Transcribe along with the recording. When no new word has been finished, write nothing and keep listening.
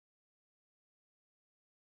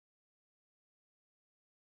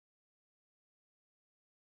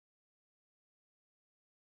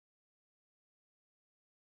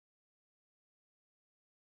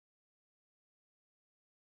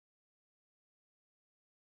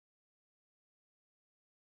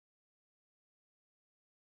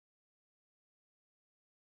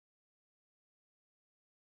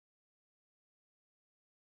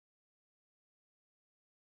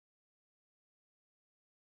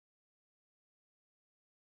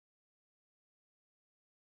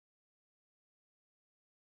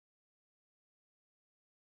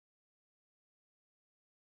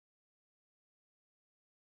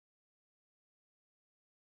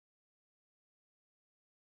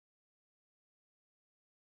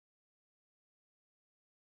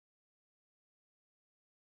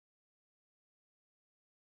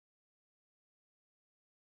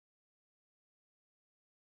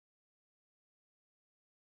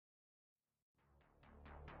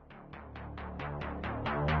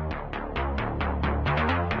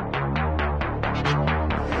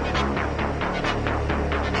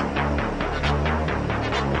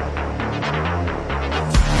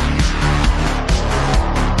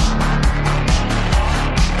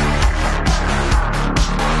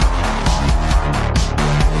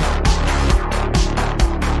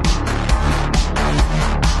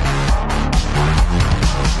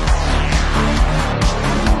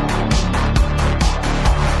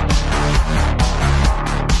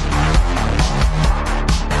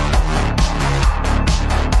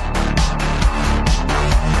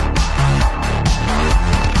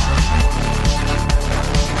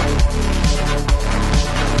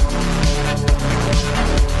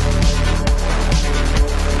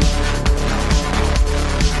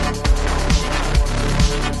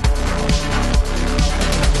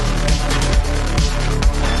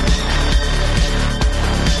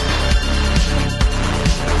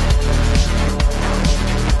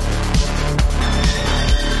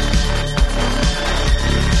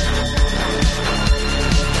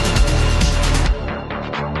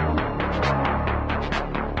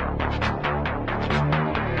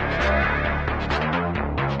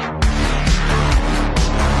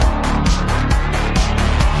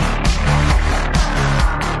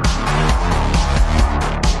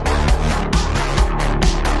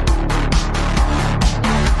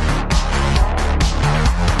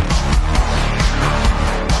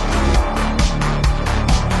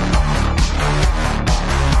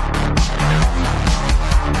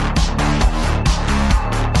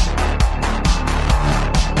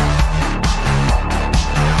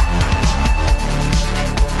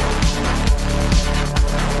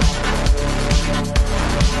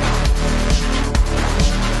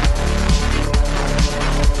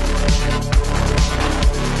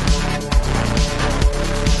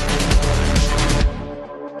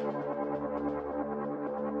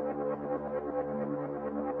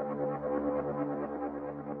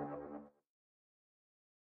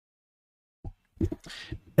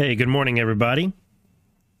Hey, good morning, everybody.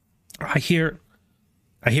 I hear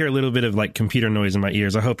I hear a little bit of like computer noise in my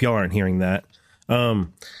ears. I hope y'all aren't hearing that.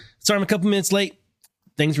 Um, sorry, I'm a couple minutes late.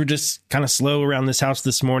 Things were just kind of slow around this house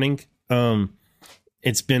this morning.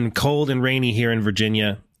 It's been cold and rainy here in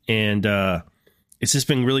Virginia, and it's just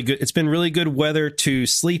been really good. It's been really good weather to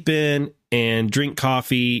sleep in and drink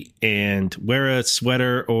coffee and wear a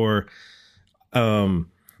sweater or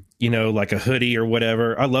like a hoodie or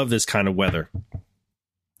whatever. I love this kind of weather.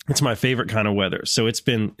 It's my favorite kind of weather. So it's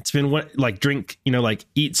been what like drink, like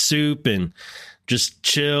eat soup and just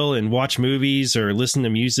chill and watch movies or listen to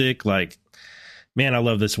music. Like, man, I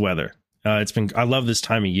love this weather. I love this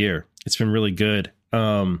time of year. It's been really good.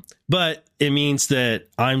 But it means that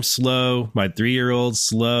I'm slow. My 3-year-old's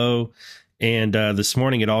slow. And this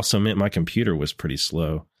morning it also meant my computer was pretty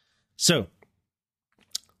slow. So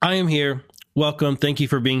I am here. Welcome. Thank you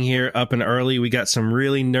for being here up and early. We got some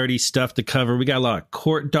really nerdy stuff to cover. We got a lot of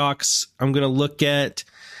court docs I'm going to look at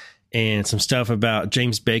and some stuff about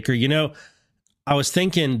James Baker. I was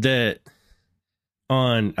thinking that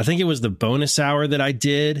I think it was the bonus hour that I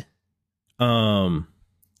did. Pretty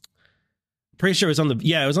sure it was on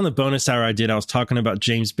the bonus hour I did. I was talking about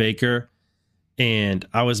James Baker and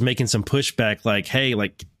I was making some pushback like, hey,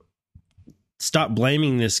 like stop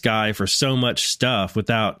blaming this guy for so much stuff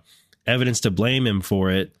without evidence to blame him for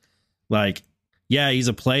it. Like, yeah, he's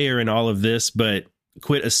a player in all of this, but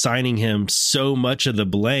quit assigning him so much of the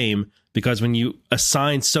blame, because when you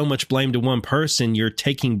assign so much blame to one person, you're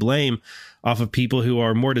taking blame off of people who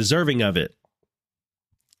are more deserving of it.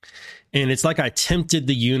 And it's like I tempted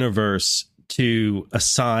the universe to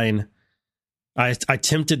assign, I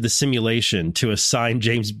tempted the simulation to assign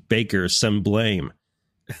James Baker some blame.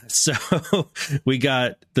 So we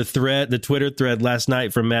got the Twitter thread last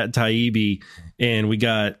night from Matt Taibbi, and we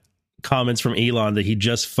got comments from Elon that he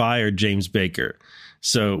just fired James Baker.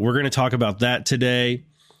 So we're going to talk about that today.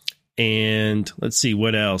 And let's see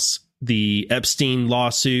what else. The Epstein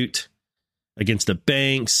lawsuit against the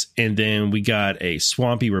banks. And then we got a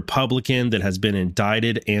swampy Republican that has been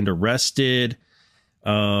indicted and arrested.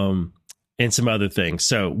 And some other things.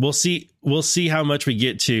 So we'll see how much we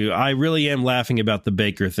get to. I really am laughing about the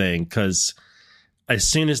Baker thing, because as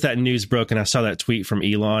soon as that news broke and I saw that tweet from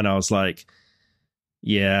Elon, I was like,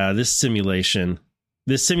 yeah, this simulation,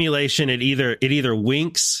 it either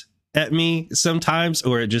winks at me sometimes,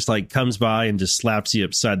 or it just like comes by and just slaps you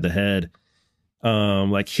upside the head.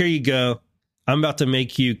 Like, here you go. I'm about to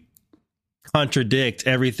make you contradict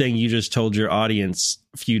everything you just told your audience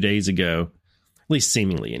a few days ago, at least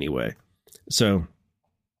seemingly anyway. So,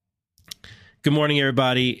 good morning,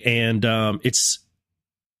 everybody, and it's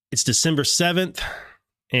December 7th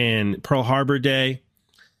and Pearl Harbor Day,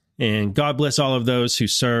 and God bless all of those who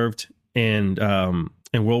served in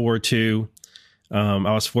World War II.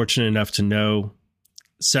 I was fortunate enough to know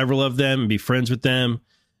several of them and be friends with them,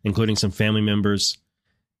 including some family members,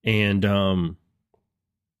 and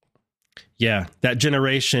that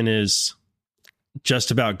generation is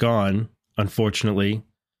just about gone, unfortunately,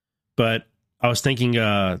 but I was thinking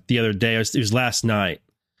the other day, it was last night.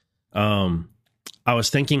 I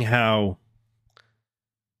was thinking how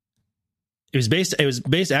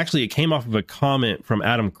it came off of a comment from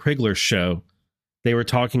Adam Krigler's show. They were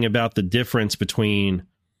talking about the difference between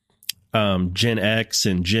Gen X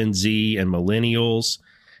and Gen Z and millennials.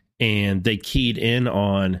 And they keyed in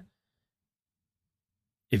on,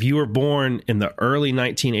 if you were born in the early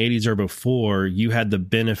 1980s or before, you had the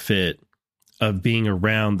benefit of being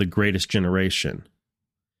around the greatest generation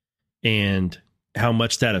and how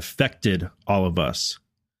much that affected all of us.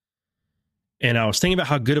 And I was thinking about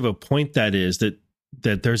how good of a point that is, that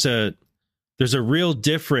there's a real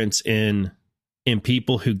difference in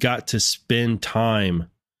people who got to spend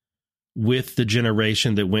time with the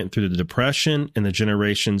generation that went through the Depression and the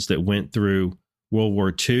generations that went through World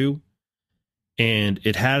War II. And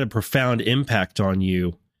it had a profound impact on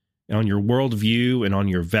you, on your worldview and on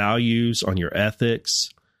your values, on your ethics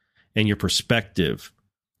and your perspective.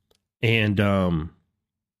 And I'm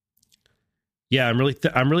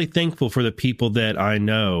really thankful for the people that I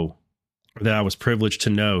know, that I was privileged to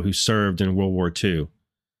know, who served in World War II,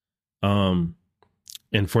 and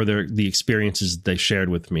for the experiences they shared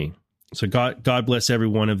with me. So God bless every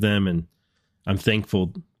one of them, and I'm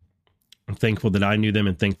thankful that I knew them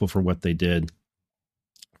and thankful for what they did.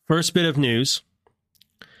 First bit of news.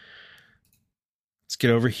 Let's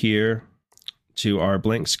get over here to our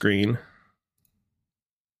blank screen.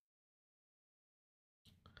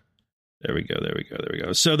 There we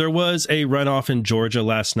go. So there was a runoff in Georgia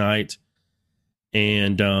last night,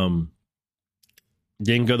 and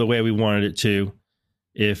didn't go the way we wanted it to.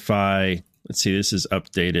 Let's Let's see. This is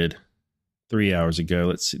updated 3 hours ago.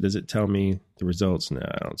 Let's see. Does it tell me the results? No,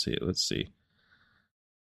 I don't see it. Let's see.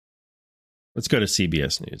 Let's go to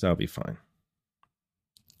CBS News. That'll be fine.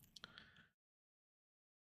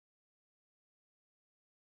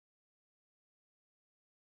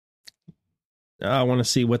 I want to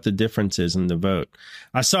see what the difference is in the vote.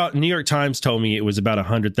 I saw New York Times told me it was about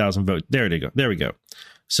 100,000 vote. There we go. There we go.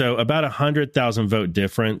 So about 100,000 vote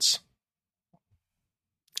difference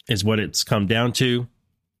is what it's come down to,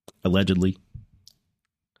 allegedly.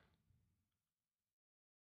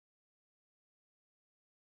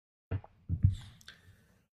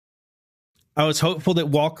 I was hopeful that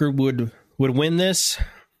Walker would win this,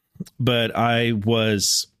 but I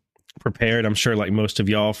was prepared, I'm sure like most of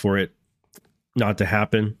y'all, for it not to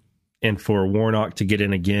happen and for Warnock to get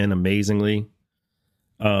in again amazingly.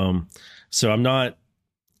 So I'm not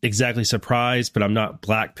exactly surprised, but I'm not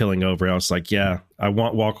blackpilling over it. I was like, yeah, I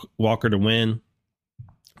want Walker to win,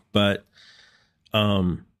 but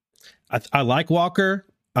I like Walker.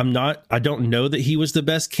 I don't know that he was the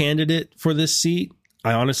best candidate for this seat.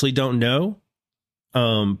 I honestly don't know.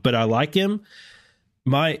 But I like him.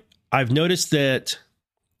 I've noticed that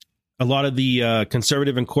a lot of the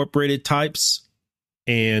conservative incorporated types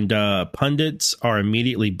and pundits are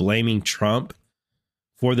immediately blaming Trump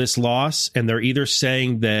for this loss. And they're either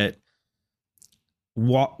saying that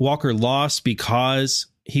Walker lost because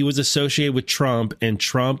he was associated with Trump and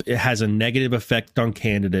Trump it has a negative effect on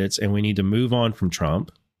candidates and we need to move on from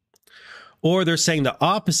Trump. Or they're saying the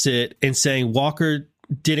opposite and saying Walker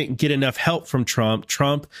didn't get enough help from Trump.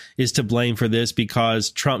 Trump is to blame for this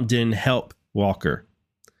because Trump didn't help Walker.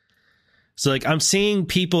 So like I'm seeing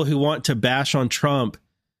people who want to bash on Trump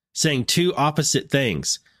saying two opposite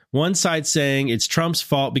things. One side saying it's Trump's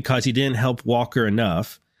fault because he didn't help Walker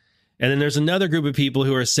enough. And then there's another group of people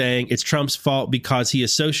who are saying it's Trump's fault because he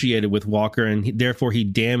associated with Walker and therefore he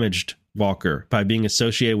damaged Walker by being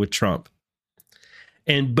associated with Trump.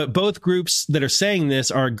 But both groups that are saying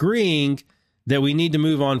this are agreeing that we need to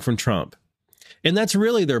move on from Trump. And that's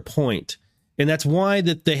really their point. And that's why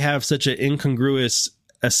that they have such an incongruous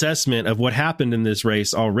assessment of what happened in this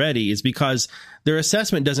race already, is because their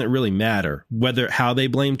assessment doesn't really matter how they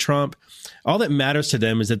blame Trump. All that matters to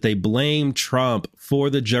them is that they blame Trump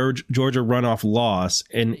for the Georgia runoff loss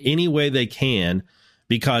in any way they can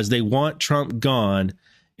because they want Trump gone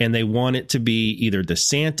and they want it to be either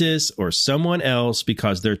DeSantis or someone else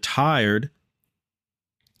because they're tired.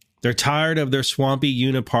 They're tired of their swampy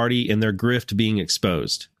uniparty and their grift being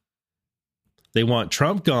exposed. They want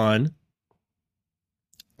Trump gone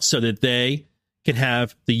so that they can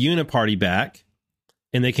have the uniparty back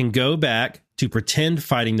and they can go back to pretend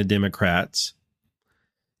fighting the Democrats.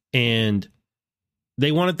 And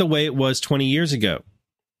they want it the way it was 20 years ago.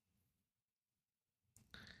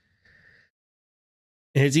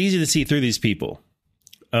 And it's easy to see through these people.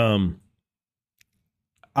 I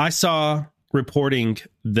saw reporting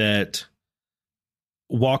that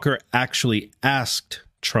Walker actually asked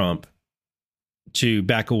Trump to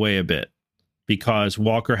back away a bit because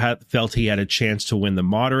Walker felt he had a chance to win the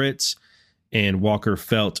moderates, and Walker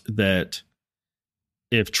felt that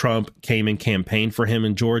if Trump came and campaigned for him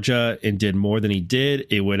in Georgia and did more than he did,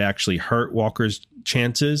 it would actually hurt Walker's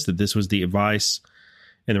chances, that this was the advice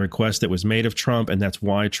and the request that was made of Trump, and that's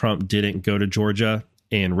why Trump didn't go to Georgia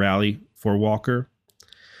and rally for Walker.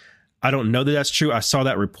 I don't know that that's true. I saw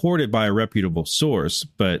that reported by a reputable source,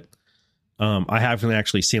 but I haven't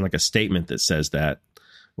actually seen like a statement that says that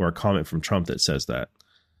or a comment from Trump that says that.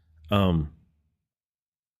 I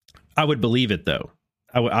would believe it, though.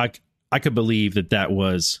 I could believe that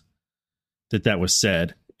was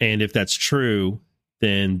said. And if that's true,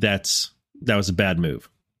 then that was a bad move.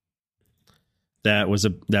 That was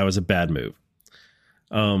a bad move.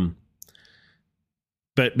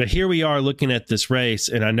 But here we are looking at this race,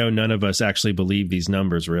 and I know none of us actually believe these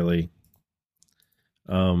numbers, really.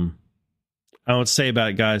 I don't know what to say about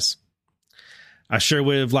it, guys. I sure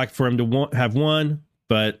would have liked for him to have won,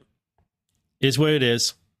 but it's what it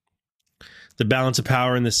is. The balance of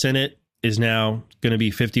power in the Senate is now going to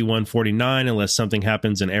be 51-49 unless something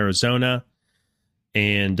happens in Arizona.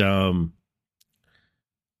 And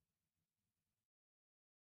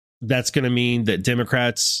that's going to mean that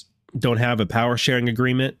Democrats don't have a power sharing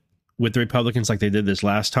agreement with the Republicans like they did this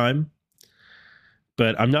last time.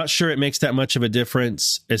 But I'm not sure it makes that much of a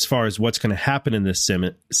difference as far as what's going to happen in this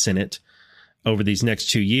Senate over these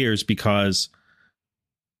next 2 years, because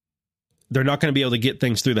they're not going to be able to get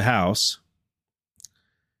things through the House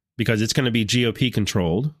because it's going to be GOP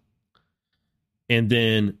controlled. And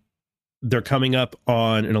then they're coming up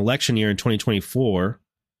on an election year in 2024.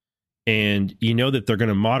 And you know that they're going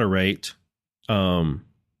to moderate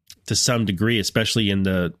to some degree, especially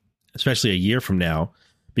a year from now,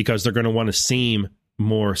 because they're going to want to seem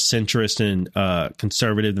more centrist and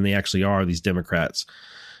conservative than they actually are, these Democrats.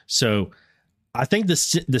 So I think the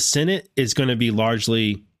Senate is going to be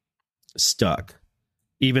largely stuck,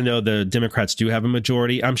 even though the Democrats do have a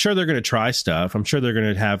majority. I'm sure they're going to try stuff. I'm sure they're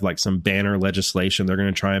going to have like some banner legislation they're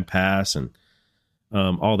going to try and pass and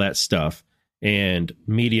all that stuff. And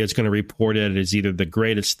media is going to report it as either the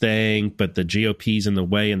greatest thing, but the GOP's in the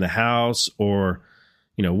way in the House, or,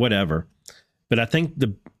 whatever. But I think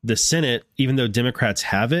the Senate, even though Democrats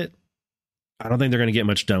have it, I don't think they're going to get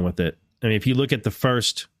much done with it. I mean, if you look at the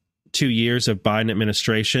first 2 years of Biden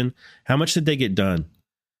administration, how much did they get done?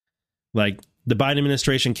 Like, the Biden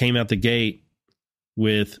administration came out the gate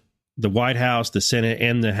with the White House, the Senate,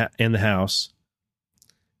 and the House,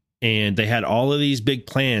 and they had all of these big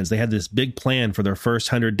plans. They had this big plan for their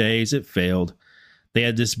first 100 days. It failed. They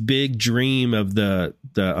had this big dream of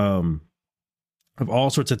of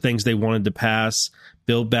all sorts of things they wanted to pass,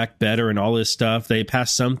 Build Back Better, and all this stuff. They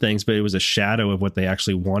passed some things, but it was a shadow of what they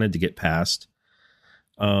actually wanted to get passed.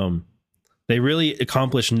 They really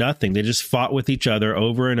accomplished nothing. They just fought with each other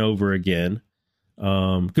over and over again.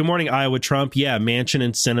 Good morning, Iowa Trump. Yeah, Manchin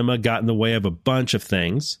and Sinema got in the way of a bunch of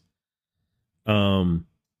things.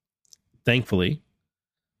 Thankfully.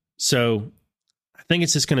 So I think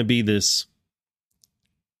it's just going to be this.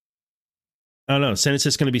 I don't know. Senate's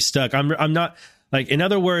just going to be stuck. I'm not, like, in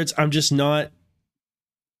other words, I'm just not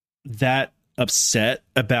that upset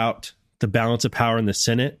about the balance of power in the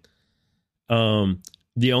Senate.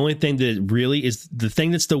 The only thing that really is the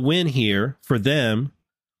thing that's the win here for them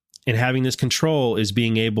in having this control is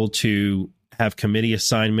being able to have committee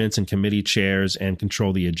assignments and committee chairs and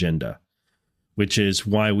control the agenda, which is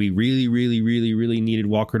why we really, really, really, really needed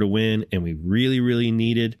Walker to win. And we really, really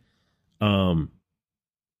needed Blake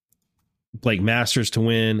Masters to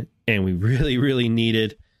win. And we really, really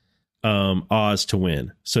needed Oz to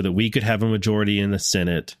win so that we could have a majority in the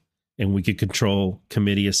Senate and we could control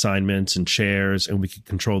committee assignments and chairs, and we could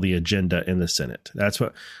control the agenda in the Senate. That's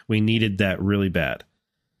what we needed, that really bad.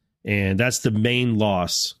 And that's the main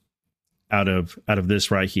loss out of this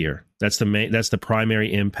right here. That's the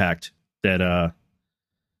primary impact that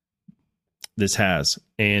this has.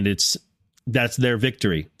 And that's their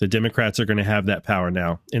victory. The Democrats are going to have that power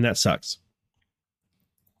now, and that sucks.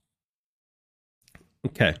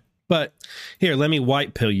 Okay. But here, let me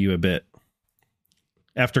white pill you a bit.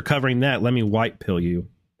 After covering that, let me white pill you.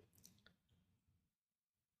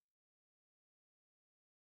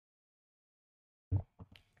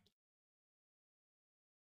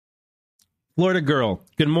 Florida girl,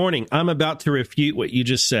 good morning. I'm about to refute what you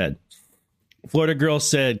just said. Florida girl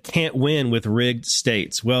said, can't win with rigged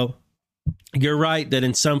states. Well, you're right that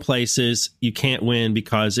in some places you can't win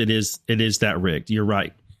because it is that rigged. You're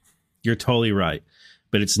right. You're totally right.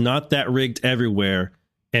 But it's not that rigged everywhere.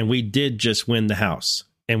 And we did just win the House,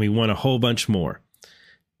 and we won a whole bunch more.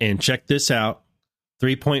 And check this out.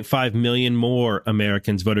 3.5 million more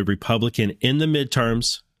Americans voted Republican in the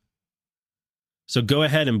midterms. So go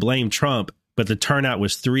ahead and blame Trump, but the turnout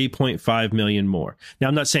was 3.5 million more. Now,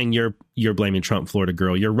 I'm not saying you're blaming Trump, Florida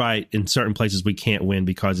girl. You're right. In certain places, we can't win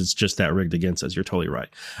because it's just that rigged against us. You're totally right.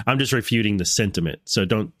 I'm just refuting the sentiment. So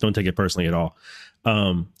don't take it personally at all.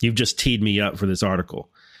 You've just teed me up for this article.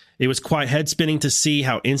 It was quite head-spinning to see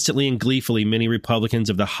how instantly and gleefully many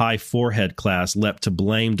Republicans of the high forehead class leapt to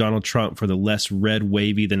blame Donald Trump for the less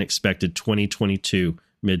red-wavy than expected 2022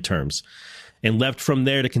 midterms, and leapt from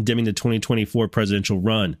there to condemning the 2024 presidential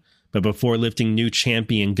run. But before lifting new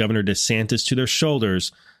champion Governor DeSantis to their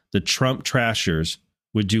shoulders, the Trump trashers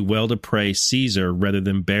would do well to praise Caesar rather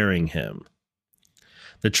than burying him.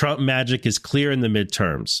 The Trump magic is clear in the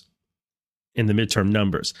midterms. In the midterm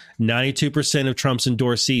numbers, 92% of Trump's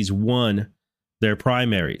endorsees won their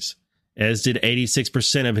primaries, as did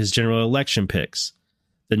 86% of his general election picks.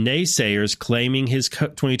 The naysayers claiming his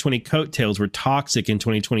 2020 coattails were toxic in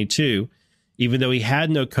 2022, even though he had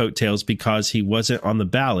no coattails because he wasn't on the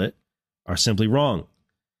ballot, are simply wrong.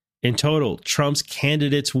 In total, Trump's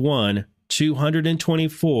candidates won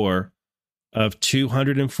 224 of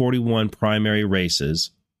 241 primary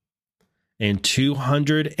races and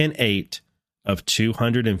 208 of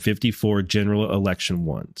 254 general election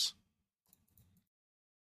ones.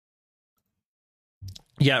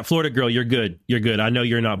 Yeah, Florida girl, you're good. You're good. I know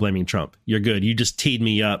you're not blaming Trump. You're good. You just teed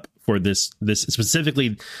me up for this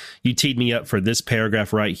specifically. You teed me up for this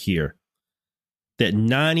paragraph right here. That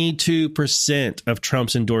 92% of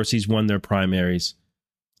Trump's endorsees won their primaries,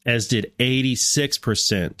 as did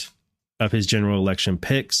 86% of his general election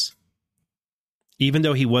picks, even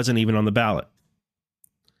though he wasn't even on the ballot.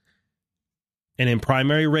 And in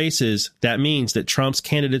primary races, that means that Trump's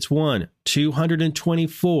candidates won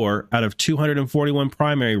 224 out of 241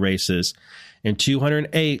 primary races and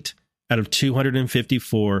 208 out of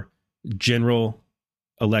 254 general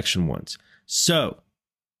election ones. So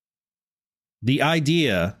the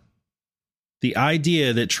idea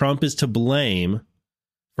that Trump is to blame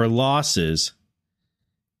for losses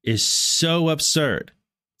is so absurd.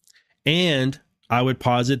 And I would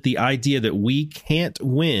posit the idea that we can't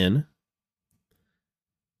win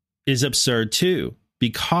is absurd too,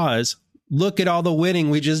 because look at all the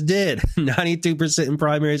winning we just did. 92% in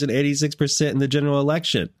primaries and 86% in the general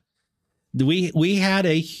election. We had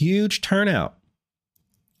a huge turnout.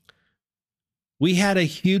 We had a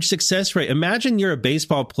huge success rate. Imagine you're a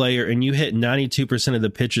baseball player and you hit 92% of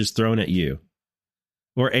the pitches thrown at you,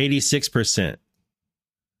 or 86%.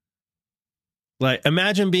 Like,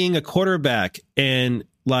 imagine being a quarterback and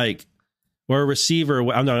or a receiver.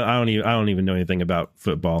 I don't even know anything about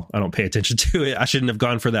football. I don't pay attention to it. I shouldn't have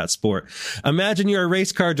gone for that sport. Imagine you're a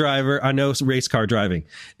race car driver. I know race car driving,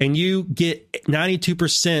 and you get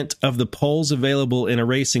 92% of the poles available in a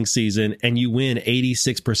racing season, and you win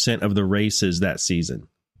 86% of the races that season.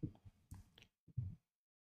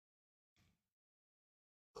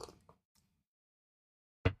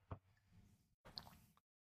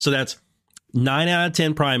 So that's 9 out of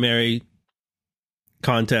 10 primary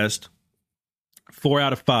contest, 4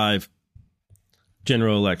 out of 5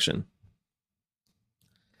 general election.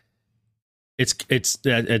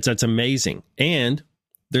 That's amazing. And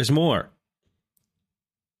there's more.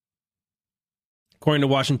 According to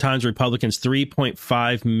Washington Times, Republicans'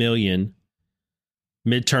 3.5 million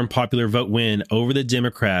midterm popular vote win over the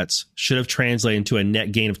Democrats should have translated into a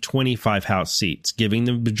net gain of 25 House seats, giving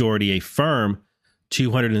the majority a firm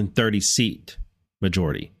 230 seat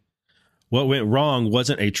majority. What went wrong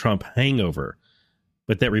wasn't a Trump hangover,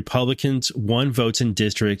 but that Republicans won votes in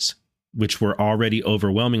districts which were already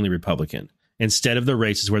overwhelmingly Republican, instead of the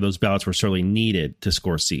races where those ballots were sorely needed to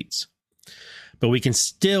score seats. But we can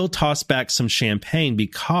still toss back some champagne,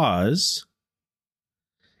 because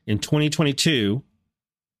in 2022,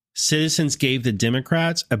 citizens gave the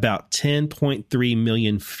Democrats about 10.3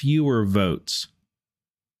 million fewer votes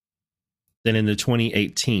than in the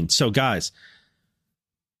 2018. So, guys,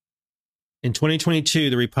 in 2022,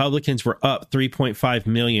 the Republicans were up 3.5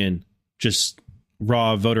 million, just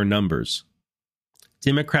raw voter numbers.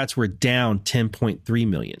 Democrats were down 10.3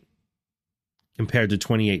 million compared to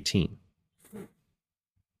 2018.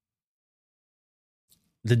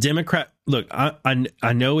 The Democrat, look,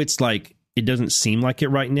 I know it's like, it doesn't seem like it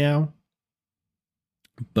right now,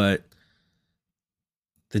 but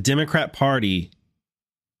the Democrat Party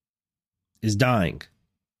is dying.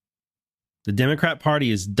 The Democrat Party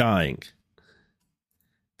is dying.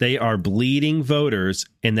 They are bleeding voters,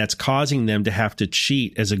 and that's causing them to have to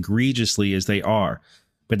cheat as egregiously as they are.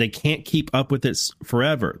 But they can't keep up with it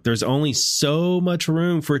forever. There's only so much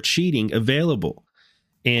room for cheating available.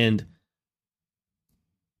 And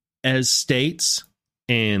as states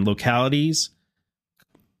and localities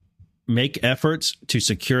make efforts to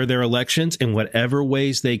secure their elections in whatever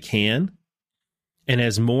ways they can, and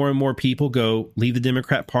as more and more people leave the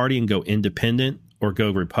Democrat Party and go independent or go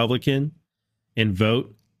Republican and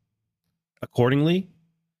vote accordingly,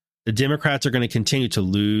 the Democrats are going to continue to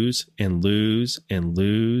lose and lose and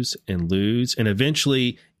lose and lose. And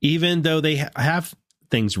eventually, even though they have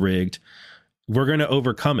things rigged, we're going to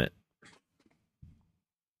overcome it.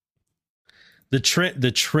 These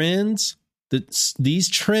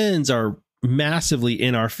trends are massively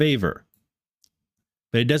in our favor,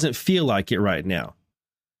 but it doesn't feel like it right now.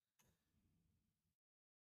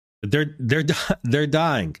 They're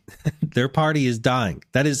dying. Their party is dying.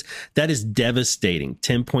 That is devastating.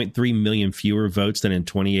 10.3 million fewer votes than in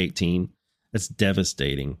 2018. That's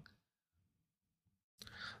devastating.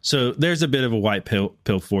 So there's a bit of a white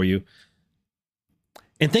pill for you.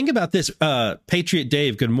 And think about this. Patriot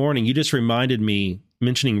Dave, good morning. You just reminded me,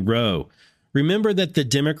 mentioning Roe. Remember that the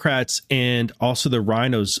Democrats and also the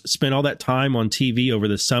rhinos spent all that time on TV over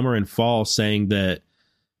the summer and fall saying that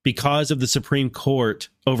because of the Supreme Court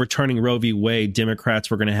overturning Roe v. Wade, Democrats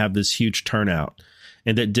were going to have this huge turnout,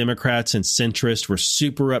 and that Democrats and centrists were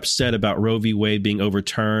super upset about Roe v. Wade being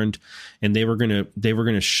overturned, and they were going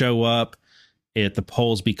to show up at the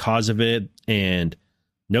polls because of it. And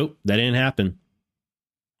nope, that didn't happen.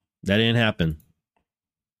 That didn't happen.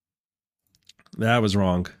 That was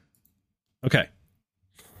wrong. Okay.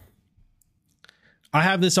 I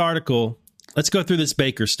have this article. Let's go through this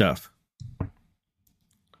Baker stuff.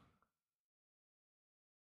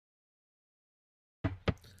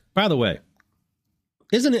 By the way,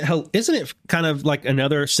 isn't it kind of like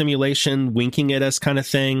another simulation winking at us kind of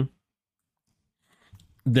thing,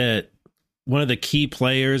 that one of the key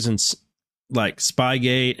players in like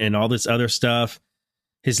Spygate and all this other stuff,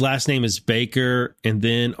 his last name is Baker, and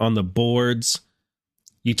then on the boards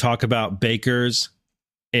you talk about bakers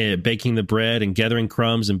and baking the bread and gathering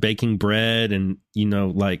crumbs and baking bread, and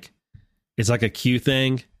like it's like a queue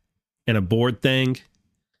thing and a board thing.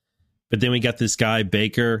 But then we got this guy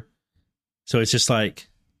Baker, so it's just like,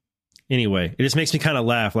 anyway, it just makes me kind of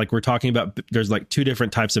laugh. Like, we're talking about, there's like two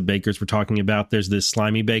different types of bakers we're talking about. There's this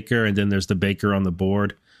slimy baker, and then there's the baker on the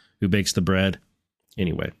board who bakes the bread.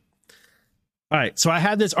 Anyway. All right. So I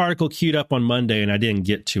had this article queued up on Monday and I didn't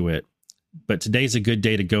get to it, but today's a good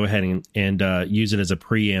day to go ahead and use it as a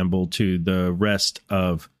preamble to the rest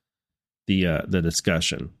of the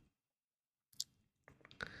discussion.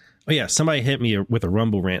 Oh yeah. Somebody hit me with a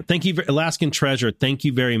Rumble rant. Thank you, Alaskan Treasure. Thank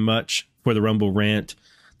you very much for the Rumble rant.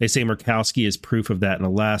 They say Murkowski is proof of that in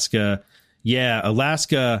Alaska. Yeah,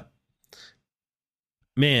 Alaska,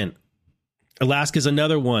 man, Alaska's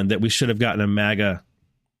another one that we should have gotten a MAGA.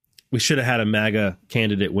 We should have had a MAGA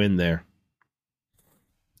candidate win there.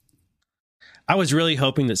 I was really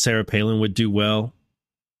hoping that Sarah Palin would do well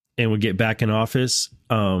and would get back in office.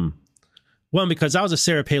 One, because I was a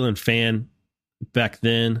Sarah Palin fan back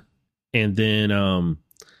then. And then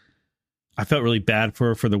I felt really bad for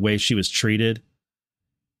her for the way she was treated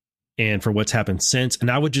and for what's happened since.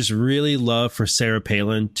 And I would just really love for Sarah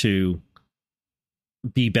Palin to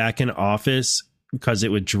be back in office, because it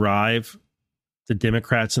would drive the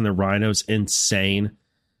Democrats and the rhinos insane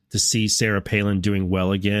to see Sarah Palin doing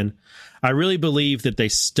well again. I really believe that they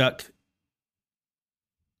stuck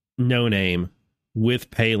No Name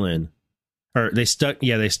with Palin, or they stuck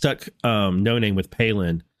No Name with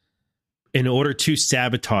Palin in order to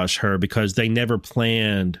sabotage her, because they never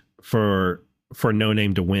planned for No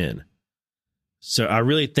Name to win. So I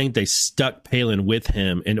really think they stuck Palin with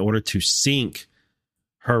him in order to sink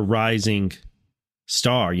her rising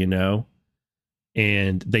star,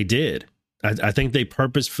 and they did. I think they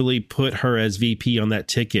purposefully put her as VP on that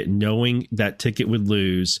ticket, knowing that ticket would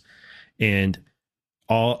lose, and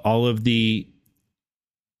all of their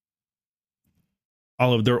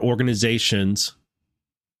organizations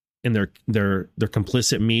and their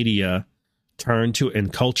complicit media turned to,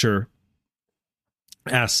 and culture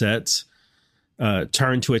assets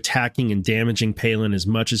turned to attacking and damaging Palin as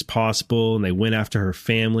much as possible, and they went after her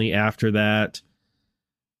family after that.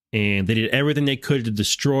 And they did everything they could to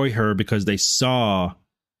destroy her, because they saw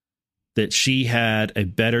that she had a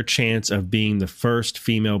better chance of being the first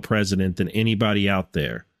female president than anybody out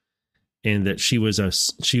there, and that she was a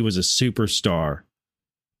superstar.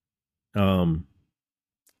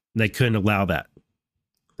 They couldn't allow that.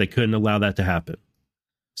 They couldn't allow that to happen.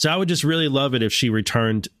 So I would just really love it if she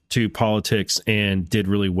returned to politics and did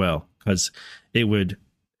really well, because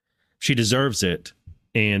she deserves it,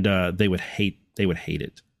 and they would hate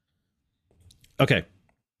it. Okay.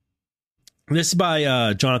 This is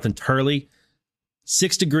by Jonathan Turley.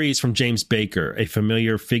 6 degrees from James Baker. A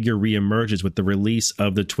familiar figure reemerges with the release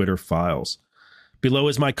of the Twitter files. Below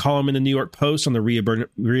is my column in the New York Post on the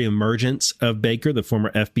reemergence of Baker, the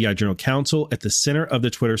former FBI general counsel, at the center of the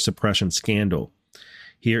Twitter suppression scandal.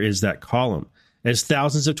 Here is that column. As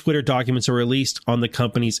thousands of Twitter documents are released on the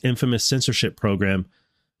company's infamous censorship program,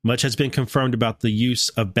 much has been confirmed about the use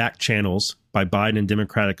of back channels by Biden and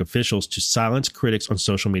Democratic officials to silence critics on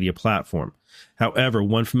social media platform. However,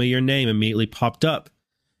 one familiar name immediately popped up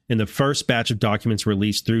in the first batch of documents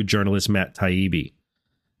released through journalist Matt Taibbi: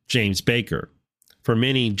 James Baker. For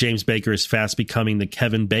many, James Baker is fast becoming the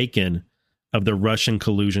Kevin Bacon of the Russian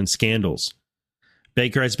collusion scandals.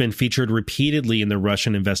 Baker has been featured repeatedly in the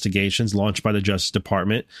Russian investigations launched by the Justice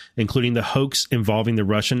Department, including the hoax involving the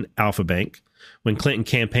Russian Alfa Bank, when Clinton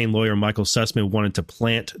campaign lawyer Michael Sussman wanted to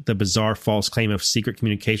plant the bizarre false claim of secret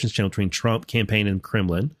communications channel between Trump campaign and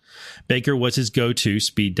Kremlin. Baker was his go-to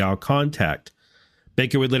speed dial contact.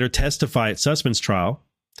 Baker would later testify at Sussman's trial.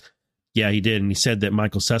 Yeah, he did, and he said that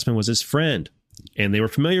Michael Sussman was his friend, and they were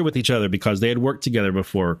familiar with each other because they had worked together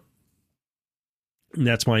before, and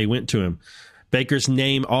that's why he went to him. Baker's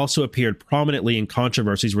name also appeared prominently in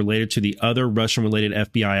controversies related to the other Russian-related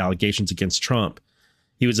FBI allegations against Trump.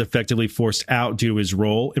 He was effectively forced out due to his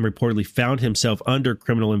role and reportedly found himself under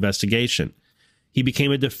criminal investigation. He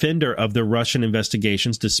became a defender of the Russian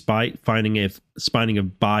investigations despite finding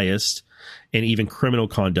of biased and even criminal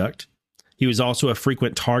conduct. He was also a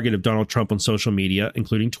frequent target of Donald Trump on social media,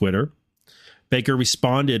 including Twitter. Baker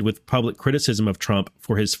responded with public criticism of Trump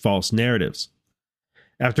for his false narratives.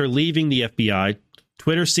 After leaving the FBI,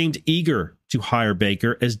 Twitter seemed eager to hire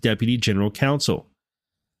Baker as deputy general counsel.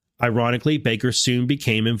 Ironically, Baker soon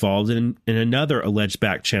became involved in another alleged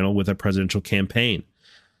back channel with a presidential campaign.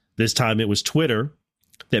 This time it was Twitter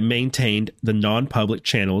that maintained the non-public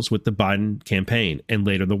channels with the Biden campaign and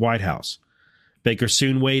later the White House. Baker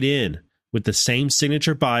soon weighed in with the same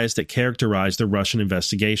signature bias that characterized the Russian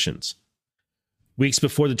investigations. Weeks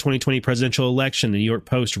before the 2020 presidential election, the New York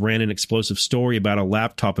Post ran an explosive story about a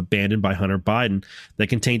laptop abandoned by Hunter Biden that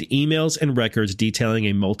contained emails and records detailing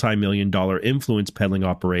a multi-million-dollar influence peddling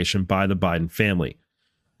operation by the Biden family.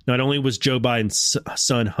 Not only was Joe Biden's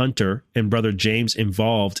son Hunter and brother James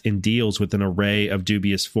involved in deals with an array of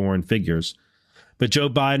dubious foreign figures, but Joe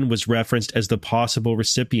Biden was referenced as the possible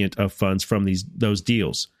recipient of funds from those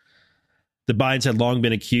deals. The Bidens had long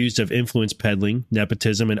been accused of influence peddling,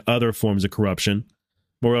 nepotism, and other forms of corruption.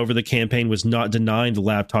 Moreover, the campaign was not denying the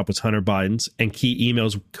laptop was Hunter Biden's, and key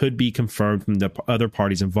emails could be confirmed from the other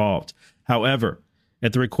parties involved. However,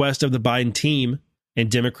 at the request of the Biden team and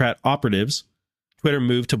Democrat operatives, Twitter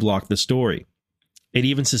moved to block the story. It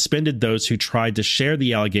even suspended those who tried to share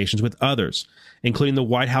the allegations with others, including the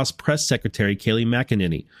White House press secretary Kayleigh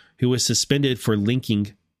McEnany, who was suspended for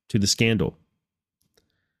linking to the scandal.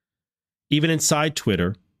 Even inside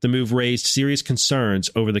Twitter, the move raised serious concerns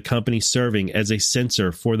over the company serving as a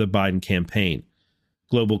censor for the Biden campaign.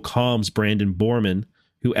 Global Com's Brandon Borman,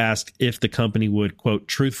 who asked if the company would, quote,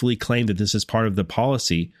 truthfully claim that this is part of the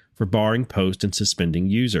policy for barring posts and suspending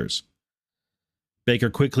users. Baker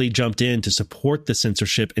quickly jumped in to support the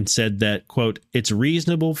censorship and said that, quote, it's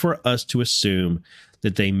reasonable for us to assume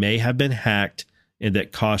that they may have been hacked and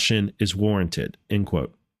that caution is warranted, end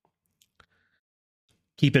quote.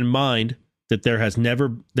 Keep in mind that there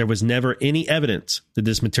was never any evidence that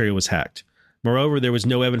this material was hacked. Moreover, there was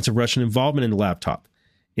no evidence of Russian involvement in the laptop.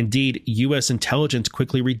 Indeed, U.S. intelligence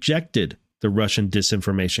quickly rejected the Russian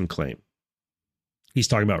disinformation claim. He's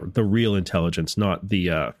talking about the real intelligence, not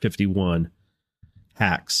the 51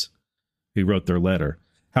 hacks who wrote their letter.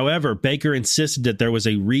 However, Baker insisted that there was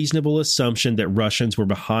a reasonable assumption that Russians were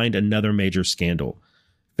behind another major scandal.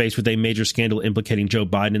 Faced with a major scandal implicating Joe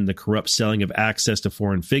Biden in the corrupt selling of access to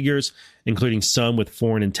foreign figures, including some with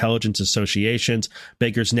foreign intelligence associations,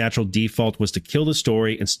 Baker's natural default was to kill the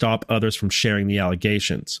story and stop others from sharing the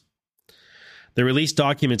allegations. The released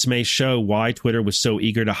documents may show why Twitter was so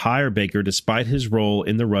eager to hire Baker despite his role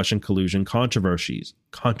in the Russian collusion controversies.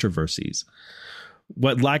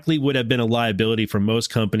 What likely would have been a liability for most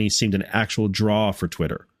companies seemed an actual draw for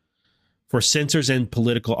Twitter. For censors and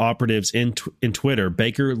political operatives in Twitter,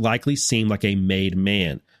 Baker likely seemed like a made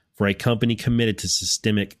man for a company committed to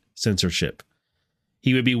systemic censorship.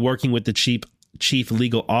 He would be working with the chief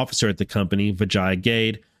legal officer at the company, Vijaya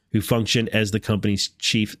Gade, who functioned as the company's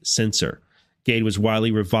chief censor. Gade was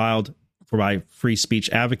widely reviled by free speech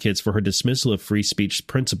advocates for her dismissal of free speech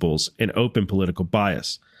principles and open political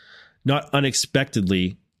bias. Not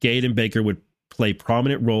unexpectedly, Gade and Baker would play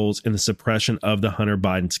prominent roles in the suppression of the Hunter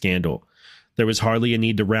Biden scandal. There was hardly a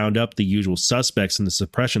need to round up the usual suspects in the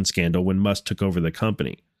suppression scandal when Musk took over the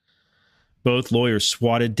company. Both lawyers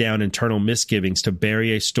swatted down internal misgivings to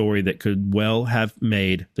bury a story that could well have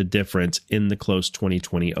made the difference in the close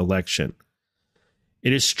 2020 election.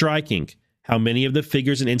 It is striking how many of the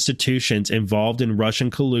figures and institutions involved in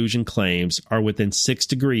Russian collusion claims are within 6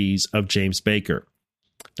 degrees of James Baker.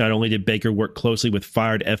 Not only did Baker work closely with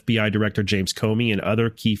fired FBI Director James Comey and other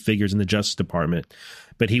key figures in the Justice Department,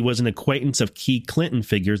 but he was an acquaintance of key Clinton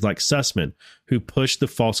figures like Sussman, who pushed the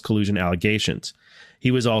false collusion allegations.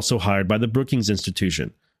 He was also hired by the Brookings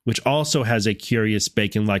Institution, which also has a curious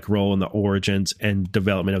Bacon-like role in the origins and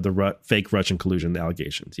development of the fake Russian collusion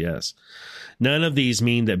allegations. Yes. None of these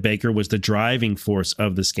mean that Baker was the driving force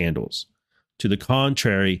of the scandals. To the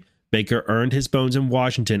contrary, Baker earned his bones in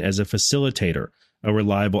Washington as a facilitator, a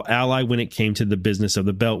reliable ally when it came to the business of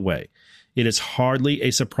the Beltway. It is hardly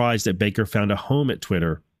a surprise that Baker found a home at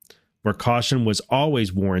Twitter, where caution was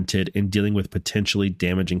always warranted in dealing with potentially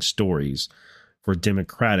damaging stories for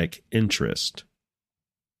Democratic interest.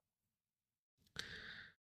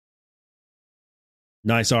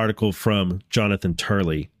 Nice article from Jonathan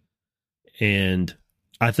Turley, and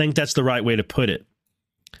I think that's the right way to put it.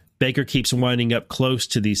 Baker keeps winding up close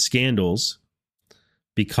to these scandals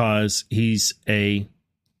because he's a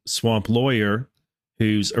swamp lawyer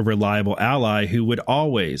who's a reliable ally who would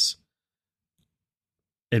always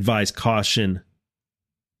advise caution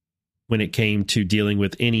when it came to dealing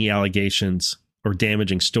with any allegations or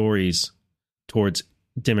damaging stories towards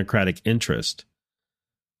Democratic interest.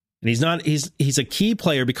 And he's a key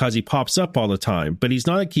player because he pops up all the time, but he's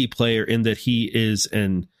not a key player in that he is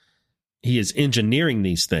engineering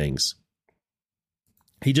these things.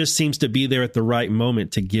 He just seems to be there at the right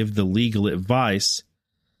moment to give the legal advice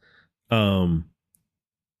um,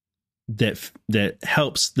 that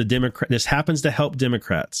helps the Democrat. This happens to help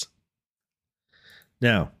Democrats.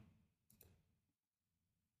 Now,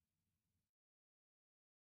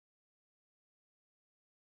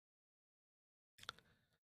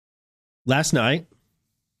 last night,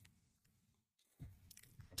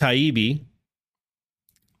 Taibbi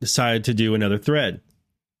decided to do another thread.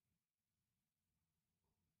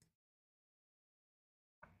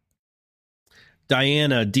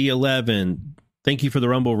 Diana D11, thank you for the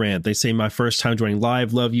Rumble rant. They say my first time joining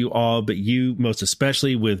live. Love you all, but you most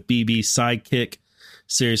especially with BB's sidekick.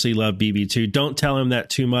 Seriously, love BB too. Don't tell him that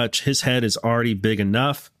too much. His head is already big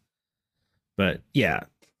enough. But yeah,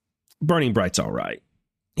 Burning Bright's all right.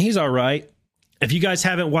 He's all right. If you guys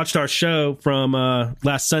haven't watched our show from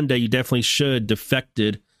last Sunday, you definitely should.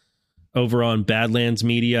 Defected over on Badlands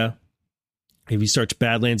Media. If you search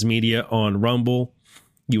Badlands Media on Rumble,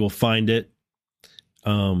 you will find it.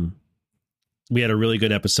 We had a really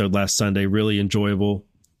good episode last Sunday, really enjoyable.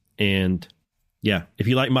 And yeah, if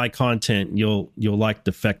you like my content, you'll like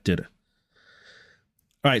Defected.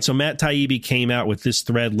 All right, so Matt Taibbi came out with this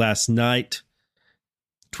thread last night.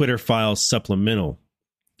 Twitter Files Supplemental.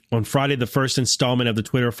 On Friday, the first installment of the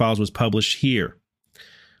Twitter Files was published here.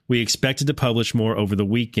 We expected to publish more over the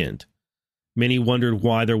weekend. Many wondered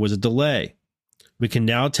why there was a delay. We can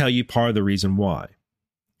now tell you part of the reason why.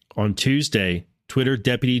 On Tuesday, Twitter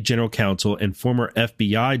Deputy General Counsel and former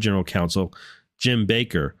FBI General Counsel Jim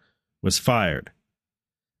Baker was fired.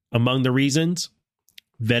 Among the reasons,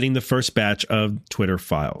 vetting the first batch of Twitter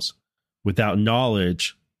files without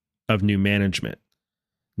knowledge of new management.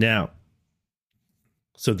 Now,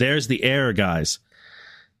 so there's the error, guys.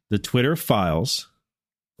 The Twitter files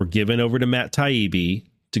were given over to Matt Taibbi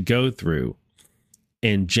to go through,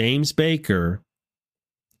 and James Baker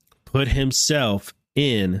put himself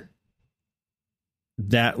in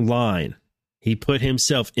that line. He put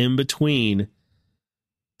himself in between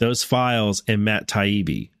those files and Matt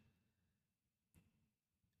Taibbi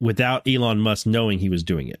without Elon Musk knowing he was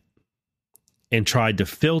doing it, and tried to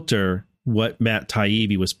filter what Matt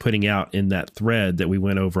Taibbi was putting out in that thread that we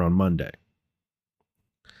went over on Monday.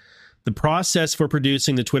 The process for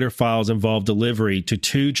producing the Twitter files involved delivery to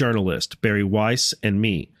two journalists, Barry Weiss and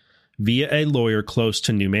me, via a lawyer close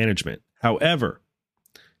to new management. However,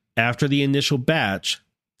 after the initial batch,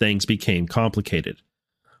 things became complicated.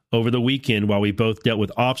 Over the weekend, while we both dealt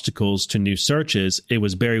with obstacles to new searches, it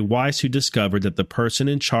was Barry Weiss who discovered that the person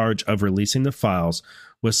in charge of releasing the files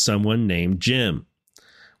was someone named Jim.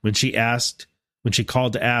 When she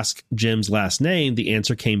called to ask Jim's last name, the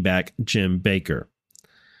answer came back, Jim Baker.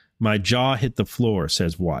 My jaw hit the floor,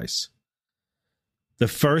 says Weiss. The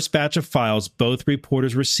first batch of files both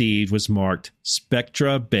reporters received was marked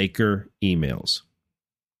Spectra Baker emails.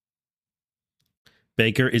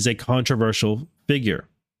 Baker is a controversial figure.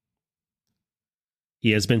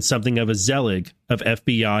 He has been something of a zealot of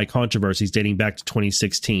FBI controversies dating back to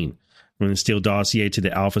 2016, from the Steele dossier to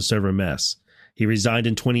the Alpha server mess. He resigned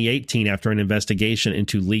in 2018 after an investigation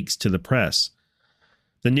into leaks to the press.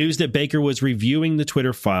 The news that Baker was reviewing the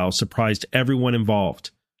Twitter files surprised everyone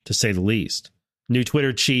involved, to say the least. New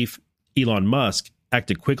Twitter chief Elon Musk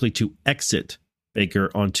acted quickly to exit Baker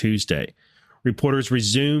on Tuesday. Reporters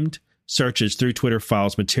resumed searches through Twitter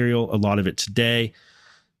files material, a lot of it today.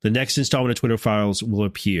 The next installment of Twitter files will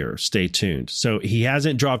appear. Stay tuned. So he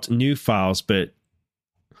hasn't dropped new files, but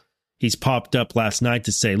he's popped up last night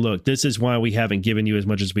to say, look, this is why we haven't given you as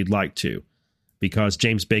much as we'd like to, because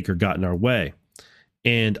James Baker got in our way.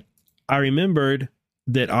 And I remembered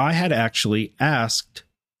that I had actually asked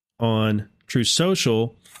on True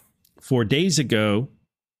Social 4 days ago,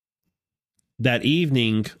 that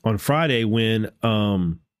evening on Friday when,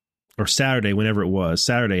 or Saturday, whenever it was,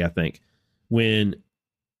 Saturday, I think, when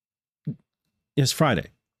it's Friday,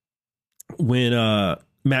 when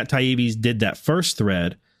Matt Taibbi did that first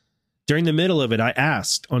thread. During the middle of it, I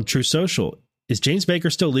asked on True Social, is James Baker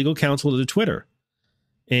still legal counsel to Twitter?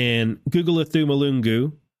 And Gugulathu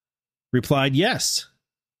Malungu replied, yes.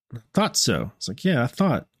 I thought so. It's like, yeah, I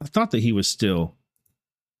thought that he was still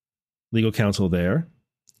legal counsel there.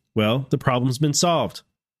 Well, the problem's been solved.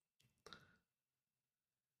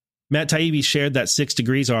 Matt Taibbi shared that 6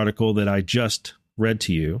 Degrees article that I just read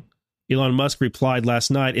to you. Elon Musk replied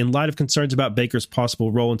last night, in light of concerns about Baker's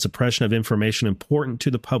possible role in suppression of information important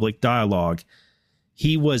to the public dialogue,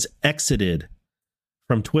 he was exited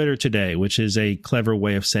from Twitter today, which is a clever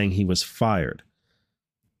way of saying he was fired.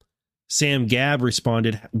 Sam Gabb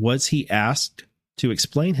responded, was he asked to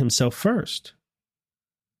explain himself first?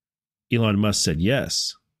 Elon Musk said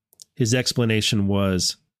yes. His explanation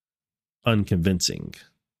was unconvincing.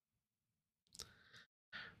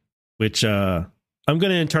 which I'm going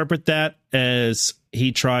to interpret that as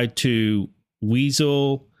he tried to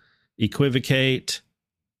weasel, equivocate,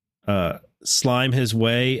 slime his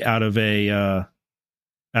way out of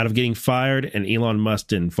getting fired, and Elon Musk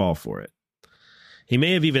didn't fall for it. He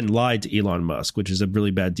may have even lied to Elon Musk, which is a really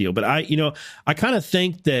bad deal. But I kind of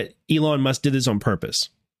think that Elon Musk did this on purpose.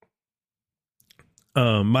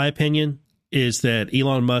 My opinion is that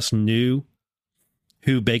Elon Musk knew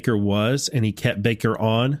who Baker was, and he kept Baker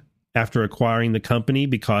on after acquiring the company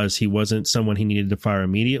because he wasn't someone he needed to fire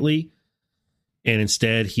immediately. And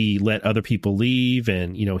instead, he let other people leave,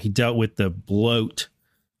 and he dealt with the bloat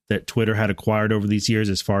that Twitter had acquired over these years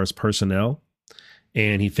as far as personnel.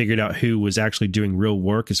 And he figured out who was actually doing real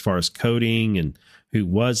work as far as coding and who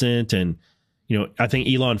wasn't. And, I think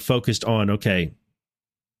Elon focused on, okay,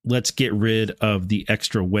 let's get rid of the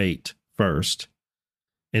extra weight first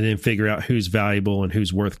and then figure out who's valuable and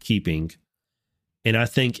who's worth keeping. And I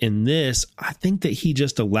think that he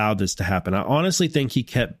just allowed this to happen. I honestly think he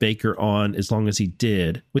kept Baker on as long as he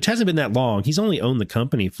did, which hasn't been that long. He's only owned the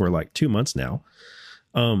company for like 2 months now.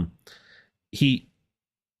 I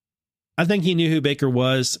think he knew who Baker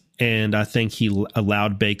was, and I think he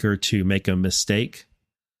allowed Baker to make a mistake,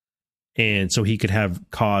 and so he could have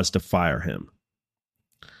cause to fire him.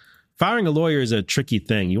 Firing a lawyer is a tricky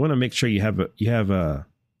thing. You want to make sure you have a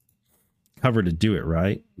cover to do it,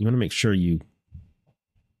 right? You want to make sure you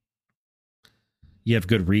have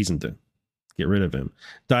good reason to get rid of him.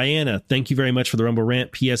 Diana, thank you very much for the Rumble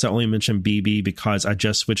rant. P.S. I only mentioned BB because I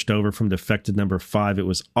just switched over from defected number 5. It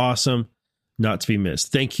was awesome. Not to be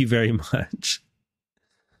missed. Thank you very much.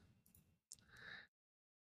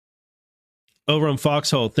 Over on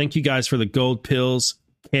Foxhole, thank you guys for the gold pills,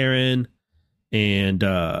 Karen and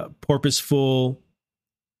Porpoiseful.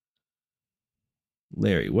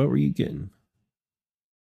 Larry, what were you getting?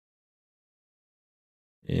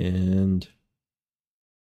 And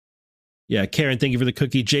yeah, Karen, thank you for the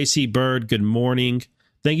cookie. JC Bird, good morning.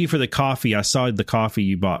 Thank you for the coffee. I saw the coffee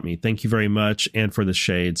you bought me. Thank you very much. And for the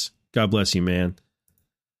shades. God bless you, man.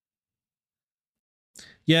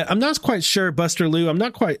 Yeah, I'm not quite sure, Buster Lou. I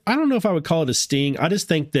don't know if I would call it a sting. I just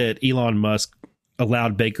think that Elon Musk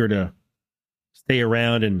allowed Baker to stay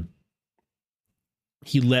around, and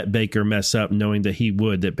he let Baker mess up knowing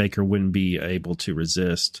that Baker wouldn't be able to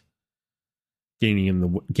resist getting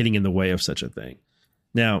in the way of such a thing.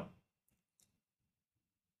 Now,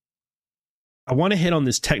 I want to hit on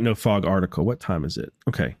this Technofog article. What time is it?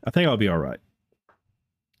 Okay, I think I'll be all right.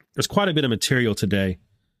 There's quite a bit of material today.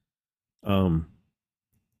 I'm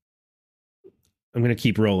going to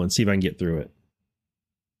keep rolling, see if I can get through it.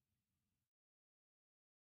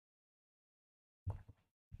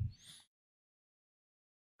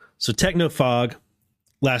 So Technofog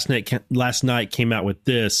last night came out with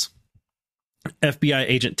this FBI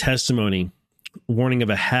agent testimony warning of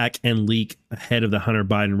a hack and leak ahead of the Hunter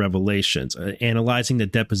Biden revelations, analyzing the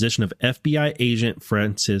deposition of FBI agent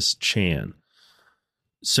Francis Chan.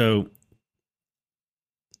 So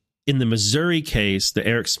in the Missouri case, the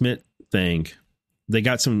Eric Schmidt thing, they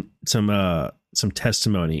got some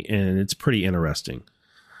testimony, and it's pretty interesting.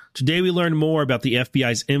 Today, we learned more about the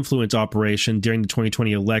FBI's influence operation during the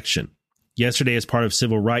 2020 election. Yesterday, as part of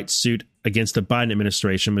civil rights suit against the Biden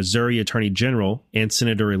administration, Missouri Attorney General and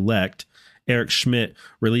Senator-elect Eric Schmidt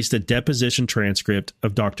released a deposition transcript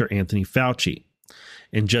of Dr. Anthony Fauci.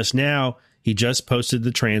 And just now, he just posted the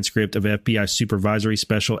transcript of FBI Supervisory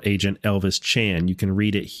Special Agent Elvis Chan. You can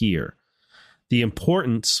read it here. The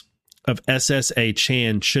importance of SSA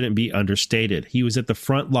Chan shouldn't be understated. He was at the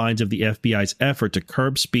front lines of the FBI's effort to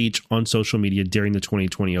curb speech on social media during the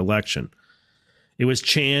 2020 election. It was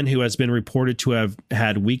Chan who has been reported to have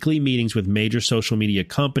had weekly meetings with major social media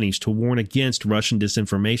companies to warn against Russian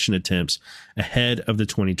disinformation attempts ahead of the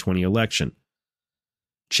 2020 election.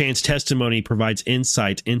 Chan's testimony provides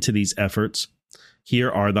insight into these efforts. Here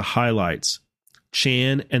are the highlights.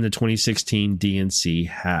 Chan and the 2016 DNC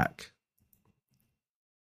hack.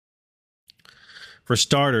 For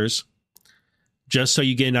starters, just so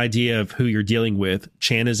you get an idea of who you're dealing with,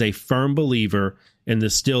 Chan is a firm believer in the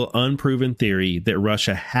still unproven theory that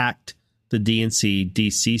Russia hacked the DNC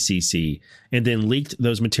DCCC and then leaked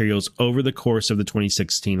those materials over the course of the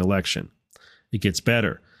 2016 election. It gets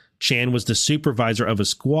better. Chan was the supervisor of a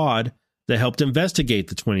squad that helped investigate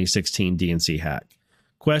the 2016 DNC hack.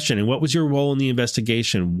 Question, and what was your role in the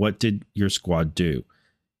investigation? What did your squad do?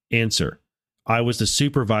 Answer, I was the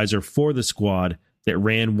supervisor for the squad that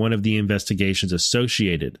ran one of the investigations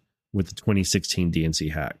associated with the 2016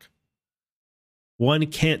 DNC hack. One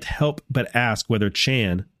can't help but ask whether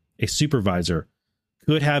Chan, a supervisor,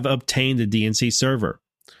 could have obtained the DNC server.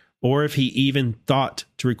 or if he even thought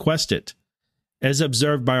to request it. As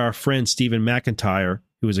observed by our friend Stephen McIntyre,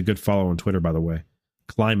 who is a good follower on Twitter, by the way,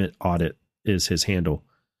 Climate Audit is his handle,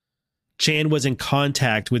 Chan was in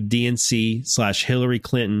contact with DNC/Hillary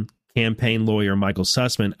Clinton campaign lawyer Michael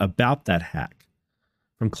Sussman about that hack.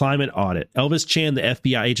 From Climate Audit, Elvis Chan, the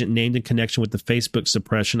FBI agent named in connection with the Facebook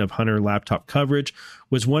suppression of Hunter laptop coverage,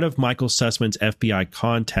 was one of Michael Sussman's FBI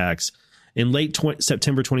contacts. In late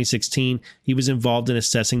September 2016, he was involved in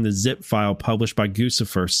assessing the zip file published by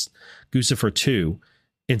Guccifer 2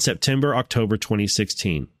 in September-October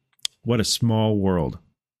 2016. What a small world.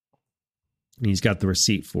 And he's got the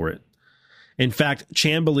receipt for it. In fact,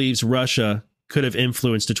 Chan believes Russia could have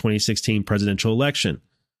influenced the 2016 presidential election.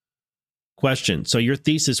 Question. So your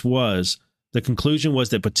thesis was, the conclusion was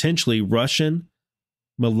that potentially Russian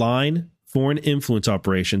malign foreign influence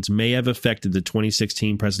operations may have affected the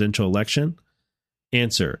 2016 presidential election?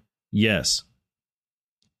 Answer. Yes.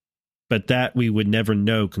 But that we would never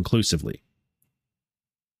know conclusively.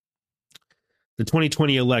 The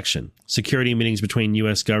 2020 election, security meetings between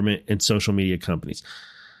U.S. government and social media companies.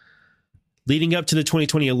 Leading up to the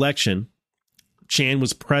 2020 election, Chan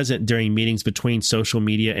was present during meetings between social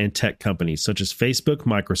media and tech companies such as Facebook,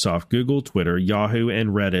 Microsoft, Google, Twitter, Yahoo, and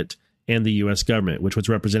Reddit, and the U.S. government, which was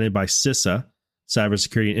represented by CISA,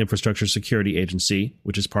 Cybersecurity and Infrastructure Security Agency,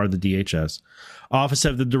 which is part of the DHS, Office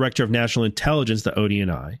of the Director of National Intelligence, the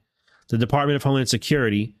ODNI, the Department of Homeland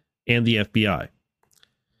Security, and the FBI.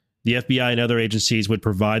 The FBI and other agencies would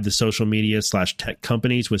provide the social media/tech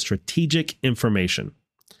companies with strategic information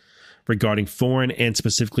regarding foreign and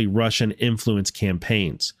specifically Russian influence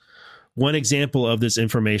campaigns. One example of this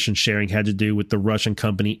information sharing had to do with the Russian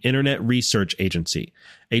company Internet Research Agency,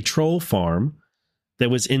 a troll farm that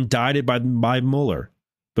was indicted by Mueller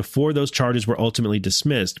before those charges were ultimately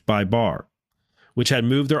dismissed by Barr, which had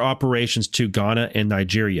moved their operations to Ghana and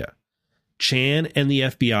Nigeria. Chan and the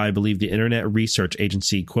FBI believe the Internet Research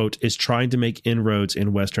Agency, quote, is trying to make inroads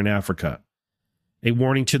in Western Africa. A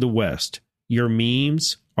warning to the West. Your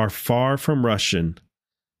memes are far from Russian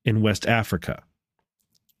in West Africa.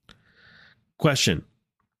 Question.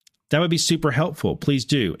 That would be super helpful. Please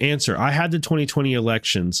do. Answer. I had the 2020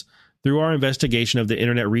 elections. Through our investigation of the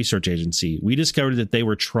Internet Research Agency, we discovered that they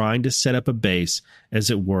were trying to set up a base, as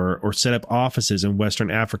it were, or set up offices in Western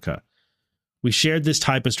Africa. We shared this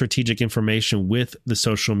type of strategic information with the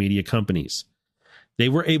social media companies. They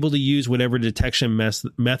were able to use whatever detection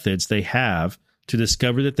methods they have to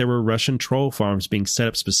discover that there were Russian troll farms being set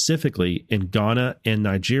up specifically in Ghana and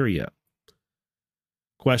Nigeria.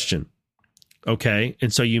 Question. Okay,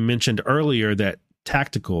 and so you mentioned earlier that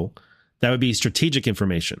tactical, that would be strategic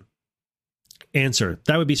information. Answer.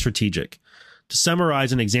 That would be strategic. To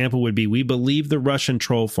summarize, an example would be, we believe the Russian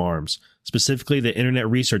troll farms, specifically the Internet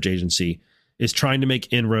Research Agency, is trying to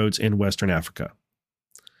make inroads in Western Africa.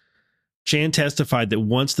 Chan testified that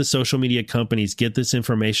once the social media companies get this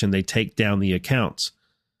information, they take down the accounts.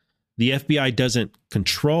 The FBI doesn't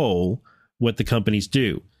control what the companies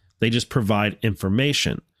do. They just provide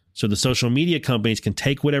information. So the social media companies can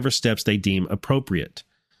take whatever steps they deem appropriate.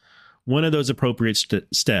 One of those appropriate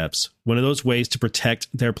steps, one of those ways to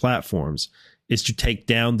protect their platforms, is to take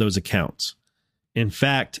down those accounts. In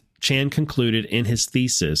fact, Chan concluded in his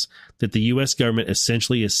thesis that the U.S. government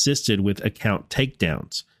essentially assisted with account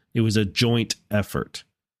takedowns. It was a joint effort.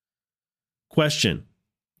 Question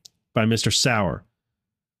by Mr. Sauer.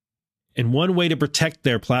 And one way to protect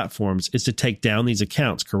their platforms is to take down these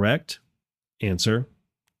accounts, correct? Answer.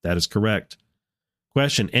 That is correct.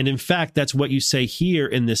 Question. And in fact, that's what you say here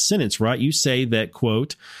in this sentence, right? You say that,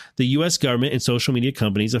 quote, the U.S. government and social media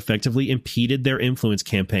companies effectively impeded their influence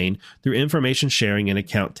campaign through information sharing and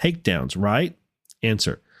account takedowns, right?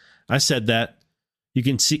 Answer. I said that. You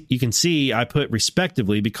can see I put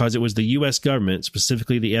respectively because it was the U.S. government,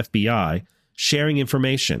 specifically the FBI, sharing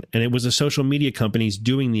information, and it was the social media companies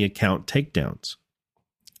doing the account takedowns.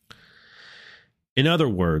 In other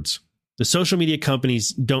words, the social media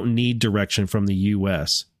companies don't need direction from the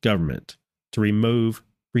U.S. government to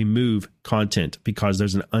remove content because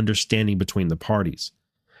there's an understanding between the parties.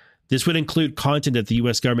 This would include content that the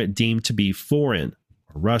U.S. government deemed to be foreign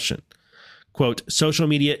or Russian. Quote, social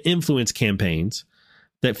media influence campaigns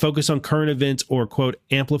that focus on current events or, quote,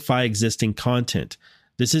 amplify existing content.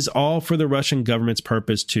 This is all for the Russian government's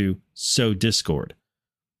purpose to sow discord.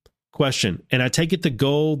 Question, and I take it the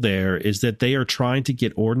goal there is that they are trying to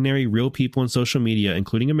get ordinary, real people in social media,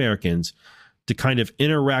 including Americans, to kind of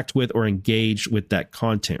interact with or engage with that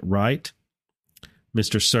content, right?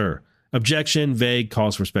 Mr. Sir. Objection, vague,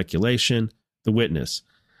 calls for speculation. The witness.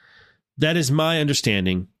 That is my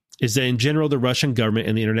understanding. is that in general, the Russian government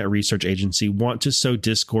and the Internet Research Agency want to sow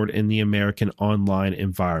discord in the American online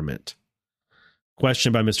environment.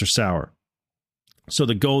 Question by Mr. Sauer. So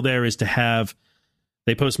the goal there is to have,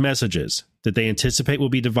 they post messages that they anticipate will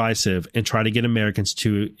be divisive and try to get Americans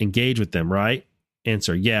to engage with them, right?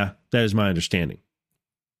 Answer, yeah, that is my understanding.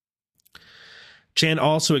 Chan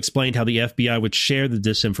also explained how the FBI would share the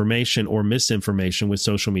disinformation or misinformation with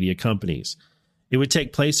social media companies. It would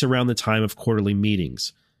take place around the time of quarterly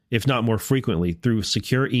meetings, if not more frequently, through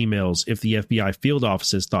secure emails if the FBI field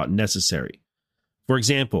offices thought necessary. For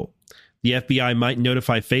example, the FBI might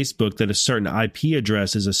notify Facebook that a certain IP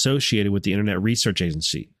address is associated with the Internet Research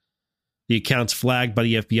Agency. The accounts flagged by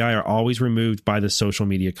the FBI are always removed by the social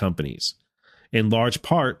media companies, in large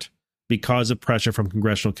part because of pressure from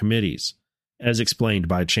congressional committees, as explained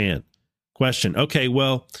by Chan. Question. Okay,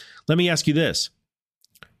 well, let me ask you this.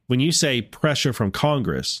 When you say pressure from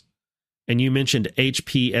Congress, and you mentioned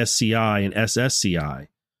HPSCI and SSCI,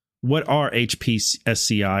 what are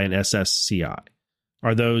HPSCI and SSCI?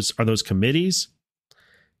 Are those committees?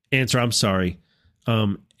 Answer, I'm sorry.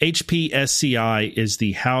 HPSCI is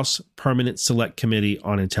the House Permanent Select Committee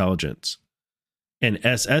on Intelligence, and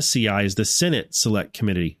SSCI is the Senate Select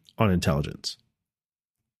Committee on Intelligence.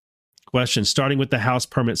 Question, starting with the House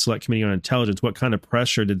Permanent Select Committee on Intelligence, what kind of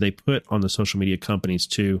pressure did they put on the social media companies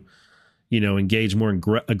to, engage more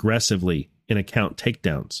aggressively in account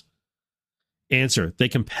takedowns? Answer, they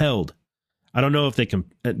compelled. I don't know if they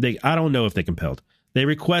compelled. They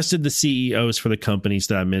requested the CEOs for the companies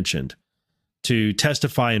that I mentioned to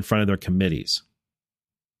testify in front of their committees.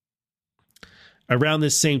 Around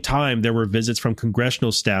this same time, there were visits from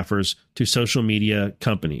congressional staffers to social media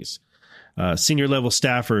companies. Senior level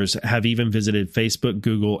staffers have even visited Facebook,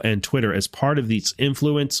 Google, and Twitter as part of these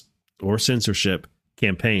influence or censorship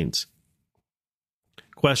campaigns.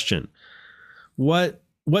 Question. What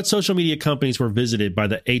social media companies were visited by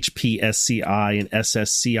the HPSCI and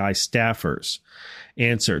SSCI staffers?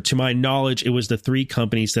 Answer. To my knowledge, it was the three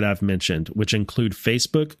companies that I've mentioned, which include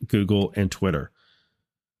Facebook, Google, and Twitter.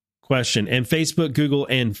 Question. And Facebook, Google,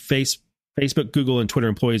 and Twitter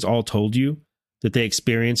employees all told you that they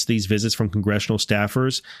experienced these visits from congressional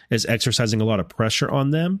staffers as exercising a lot of pressure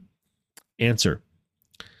on them? Answer.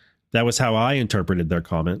 That was how I interpreted their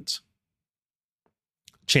comments.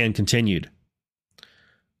 Chan continued.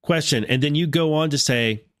 Question. And then you go on to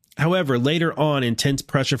say, however, later on, intense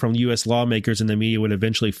pressure from U.S. lawmakers and the media would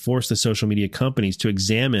eventually force the social media companies to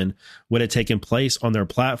examine what had taken place on their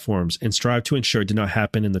platforms and strive to ensure it did not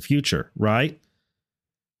happen in the future, right?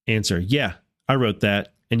 Answer. Yeah, I wrote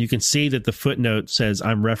that. And you can see that the footnote says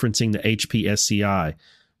I'm referencing the HPSCI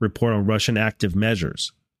report on Russian active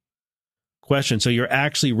measures. Question. So you're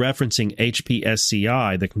actually referencing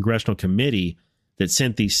HPSCI, the congressional committee that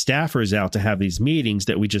sent these staffers out to have these meetings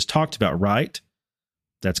that we just talked about, right?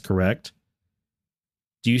 That's correct.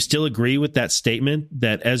 Do you still agree with that statement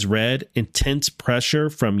that, as read, intense pressure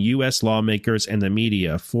from U.S. lawmakers and the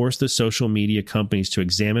media forced the social media companies to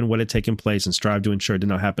examine what had taken place and strive to ensure it did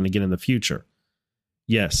not happen again in the future?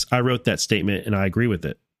 Yes, I wrote that statement and I agree with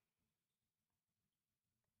it.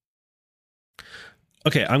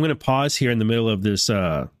 Okay, I'm going to pause here in the middle of this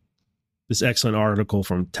excellent article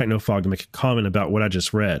from Technofog to make a comment about what I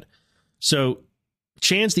just read. So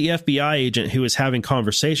Chan's the FBI agent who is having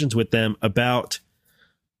conversations with them about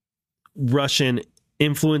Russian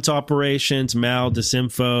influence operations,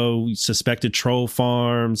 disinfo, suspected troll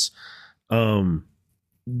farms,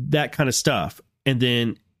 that kind of stuff. And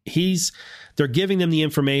then they're giving them the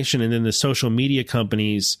information, and then the social media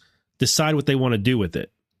companies decide what they want to do with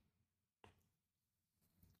it.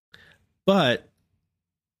 But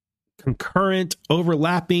concurrent,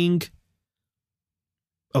 overlapping,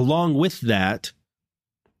 along with that,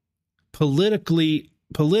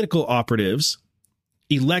 political operatives,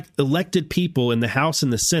 elected people in the House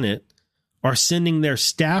and the Senate are sending their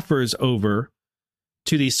staffers over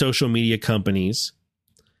to these social media companies,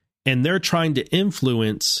 and they're trying to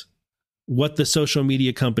influence what the social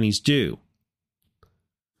media companies do.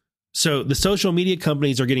 So the social media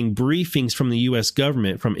companies are getting briefings from the U.S.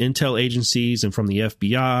 government, from intel agencies and from the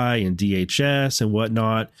FBI and DHS and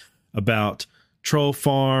whatnot about troll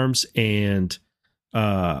farms and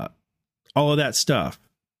all of that stuff.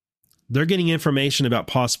 They're getting information about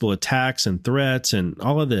possible attacks and threats and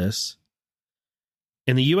all of this.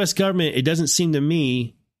 And the U.S. government, it doesn't seem to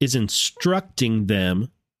me, is instructing them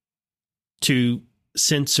to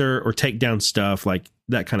censor or take down stuff like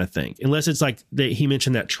that kind of thing. Unless it's like he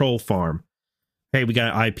mentioned that troll farm. Hey, we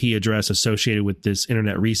got an IP address associated with this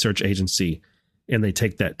Internet Research Agency, and they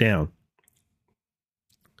take that down.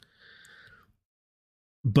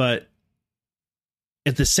 But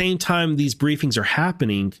at the same time these briefings are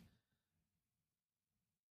happening,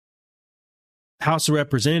 House of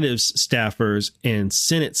Representatives staffers and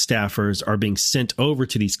Senate staffers are being sent over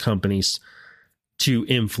to these companies to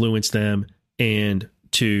influence them and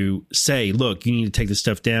to say, look, you need to take this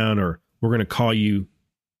stuff down, or we're going to call you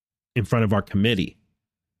in front of our committee.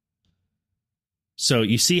 So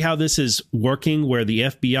you see how this is working, where the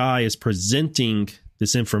FBI is presenting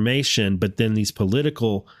this information, but then these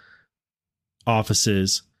political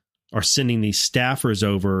offices are sending these staffers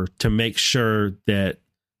over to make sure that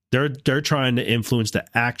they're trying to influence the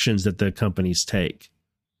actions that the companies take.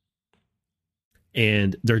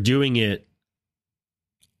 And they're doing it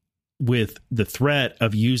with the threat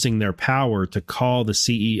of using their power to call the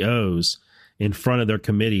CEOs in front of their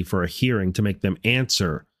committee for a hearing to make them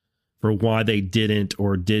answer for why they didn't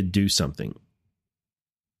or did do something.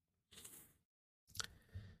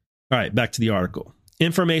 All right, back to the article.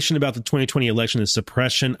 Information about the 2020 election is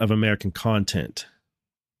suppression of American content.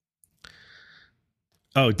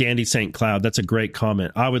 Oh, Dandy St. Cloud, that's a great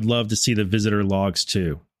comment. I would love to see the visitor logs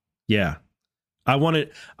too. Yeah. I want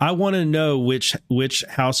to know which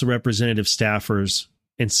House of Representative staffers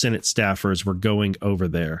and Senate staffers were going over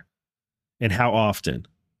there and how often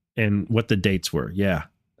and what the dates were. Yeah,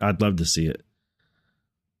 I'd love to see it.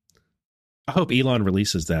 I hope Elon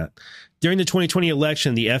releases that. During the 2020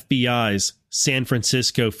 election, the FBI's San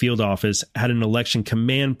Francisco field office had an election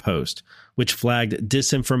command post which flagged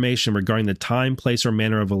disinformation regarding the time, place, or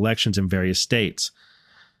manner of elections in various states.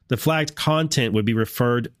 The flagged content would be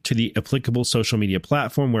referred to the applicable social media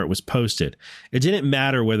platform where it was posted. It didn't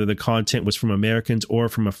matter whether the content was from Americans or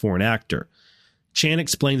from a foreign actor. Chan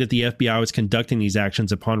explained that the FBI was conducting these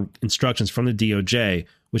actions upon instructions from the DOJ,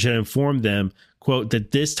 which had informed them, quote,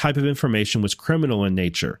 that this type of information was criminal in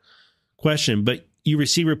nature. Question, but you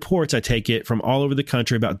receive reports, I take it, from all over the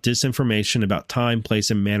country about disinformation about time,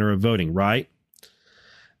 place, and manner of voting, right?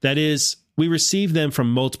 That is, we receive them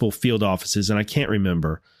from multiple field offices, and I can't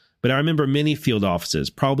remember, but I remember many field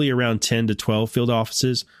offices, probably around 10 to 12 field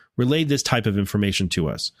offices, relayed this type of information to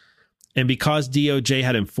us. And because DOJ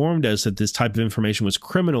had informed us that this type of information was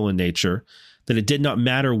criminal in nature, that it did not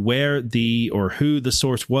matter where the or who the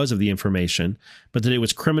source was of the information, but that it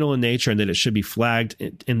was criminal in nature and that it should be flagged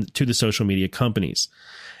to the social media companies.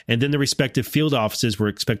 And then the respective field offices were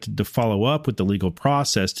expected to follow up with the legal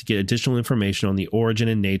process to get additional information on the origin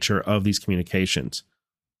and nature of these communications.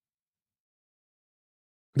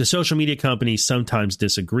 The social media companies sometimes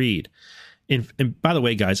disagreed. And by the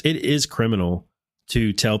way, guys, it is criminal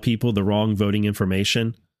to tell people the wrong voting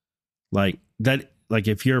information. Like that. Like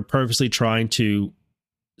if you're purposely trying to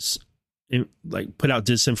like put out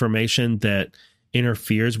disinformation that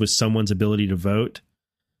interferes with someone's ability to vote,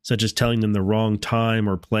 such as telling them the wrong time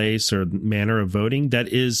or place or manner of voting, that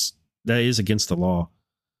is against the law.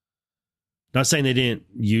 Not saying they didn't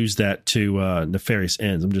use that to nefarious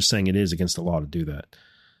ends. I'm just saying it is against the law to do that.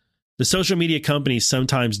 The social media companies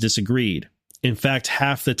sometimes disagreed. In fact,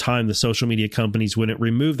 half the time the social media companies wouldn't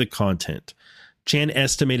remove the content. Chan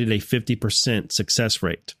estimated a 50% success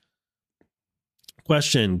rate.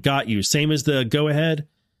 Question, got you. Same as the go-ahead?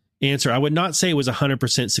 Answer, I would not say it was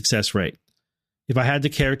 100% success rate. If I had to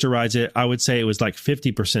characterize it, I would say it was like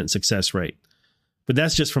 50% success rate. But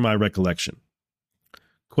that's just from my recollection.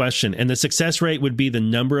 Question, and the success rate would be the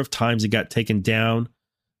number of times it got taken down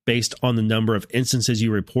based on the number of instances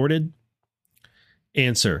you reported?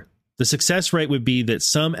 Answer, the success rate would be that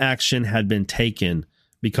some action had been taken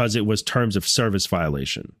because it was terms of service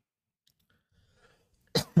violation.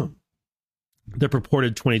 The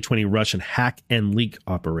purported 2020 Russian hack and leak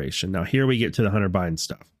operation. Now, here we get to the Hunter Biden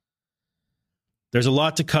stuff. There's a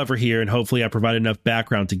lot to cover here, and hopefully I provide enough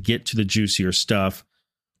background to get to the juicier stuff,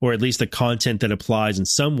 or at least the content that applies in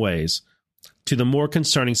some ways to the more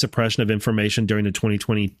concerning suppression of information during the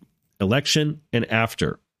 2020 election and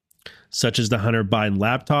after, such as the Hunter Biden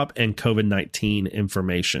laptop and COVID-19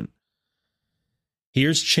 information.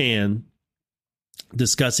 Here's Chan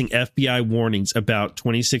discussing FBI warnings about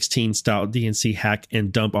 2016-style DNC hack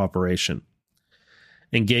and dump operation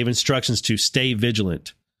and gave instructions to stay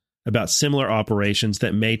vigilant about similar operations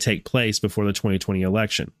that may take place before the 2020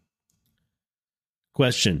 election.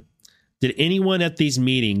 Question, did anyone at these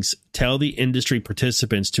meetings tell the industry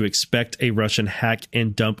participants to expect a Russian hack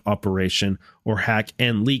and dump operation or hack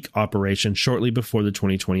and leak operation shortly before the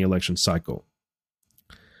 2020 election cycle?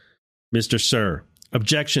 Mr. Sir,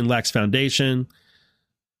 objection lacks foundation.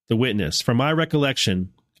 The witness, from my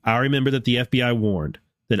recollection, I remember that the FBI warned,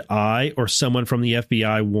 that I or someone from the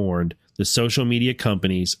FBI warned the social media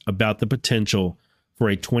companies about the potential for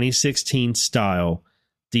a 2016 style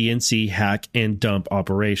DNC hack and dump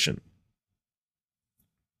operation.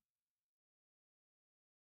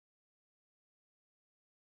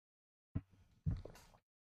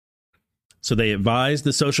 So they advised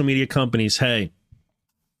the social media companies, hey,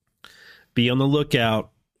 be on the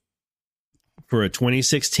lookout for a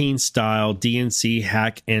 2016 style DNC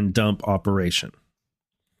hack and dump operation.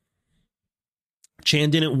 Chan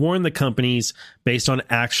didn't warn the companies based on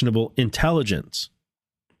actionable intelligence.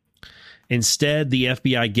 Instead, the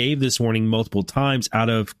FBI gave this warning multiple times out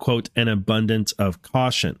of, quote, an abundance of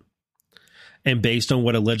caution, and based on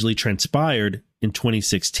what allegedly transpired in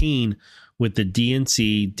 2016 with the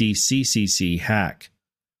DNC DCCC hack.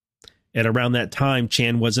 At around that time,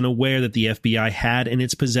 Chan wasn't aware that the FBI had in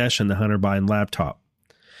its possession the Hunter Biden laptop.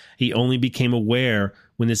 He only became aware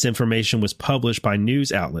when this information was published by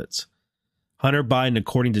news outlets. Hunter Biden,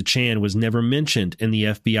 according to Chan, was never mentioned in the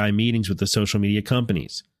FBI meetings with the social media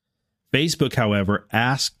companies. Facebook, however,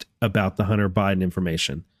 asked about the Hunter Biden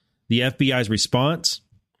information. The FBI's response?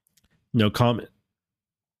 No comment.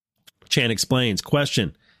 Chan explains,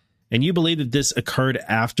 question, and you believe that this occurred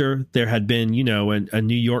after there had been, a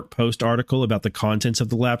New York Post article about the contents of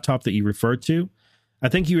the laptop that you referred to? I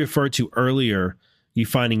think you referred to earlier you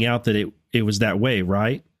finding out that it was that way,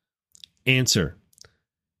 right? Answer.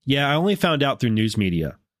 Yeah, I only found out through news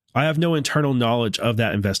media. I have no internal knowledge of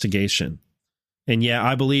that investigation. And yeah,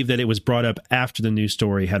 I believe that it was brought up after the news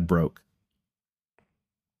story had broke.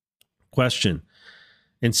 Question.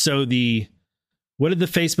 And so what did the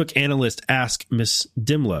Facebook analyst ask Ms.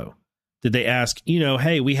 Dimlow? Did they ask,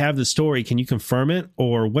 hey, we have the story, can you confirm it?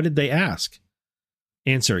 Or what did they ask?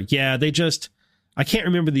 Answer. Yeah, I can't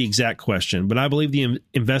remember the exact question, but I believe the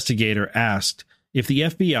investigator asked if the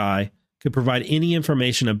FBI could provide any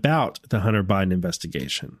information about the Hunter Biden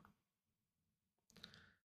investigation.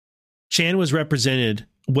 Chan was presented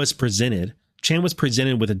with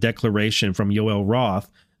a declaration from Yoel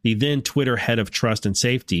Roth, the then Twitter head of trust and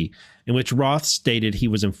safety, in which Roth stated he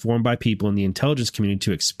was informed by people in the intelligence community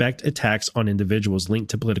to expect attacks on individuals linked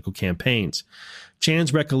to political campaigns.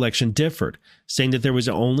 Chan's recollection differed, saying that there was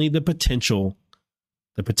only the potential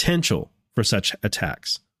for such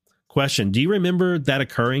attacks. Question, do you remember that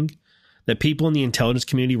occurring? That people in the intelligence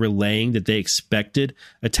community relaying that they expected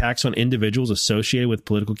attacks on individuals associated with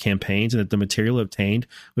political campaigns and that the material obtained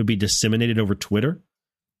would be disseminated over Twitter?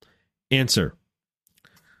 Answer.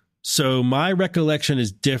 So my recollection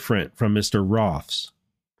is different from Mr. Roth's.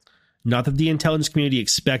 Not that the intelligence community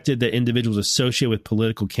expected that individuals associated with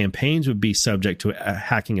political campaigns would be subject to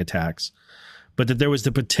hacking attacks, but that there was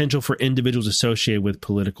the potential for individuals associated with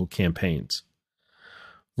political campaigns.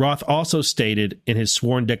 Roth also stated in his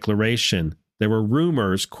sworn declaration there were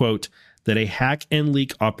rumors, quote, that a hack and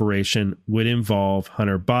leak operation would involve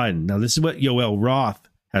Hunter Biden. Now, this is what Yoel Roth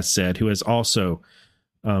has said, who is also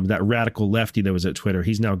that radical lefty that was at Twitter.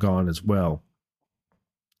 He's now gone as well.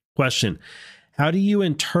 Question, how do you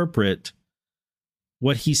interpret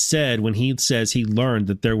what he said when he says he learned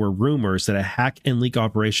that there were rumors that a hack and leak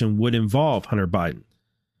operation would involve Hunter Biden?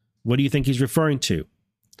 What do you think he's referring to?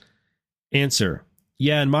 Answer.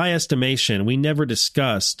 Yeah, in my estimation, we never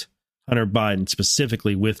discussed Hunter Biden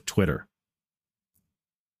specifically with Twitter.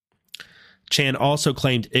 Chan also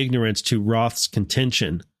claimed ignorance to Roth's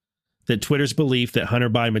contention that Twitter's belief that Hunter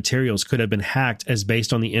Biden materials could have been hacked as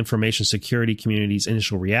based on the information security community's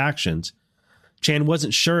initial reactions. Chan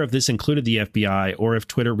wasn't sure if this included the FBI or if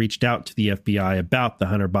Twitter reached out to the FBI about the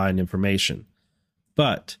Hunter Biden information.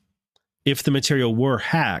 But if the material were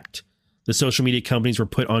hacked, the social media companies were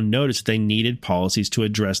put on notice that they needed policies to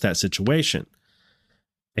address that situation.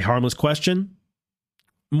 A harmless question?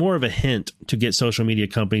 More of a hint to get social media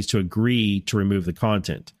companies to agree to remove the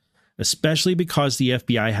content, especially because the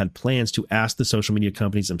FBI had plans to ask the social media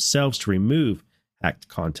companies themselves to remove hacked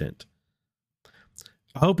content.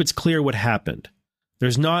 I hope it's clear what happened.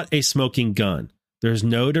 There's not a smoking gun. There's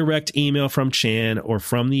no direct email from Chan or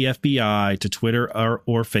from the FBI to Twitter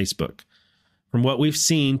or Facebook, from what we've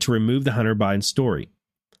seen, to remove the Hunter Biden story.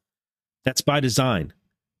 That's by design.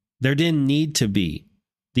 There didn't need to be.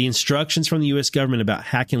 The instructions from the U.S. government about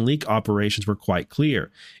hack and leak operations were quite clear,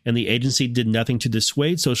 and the agency did nothing to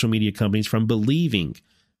dissuade social media companies from believing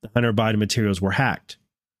the Hunter Biden materials were hacked.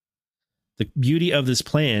 The beauty of this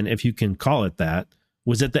plan, if you can call it that,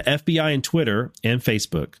 was that the FBI and Twitter and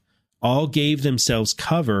Facebook all gave themselves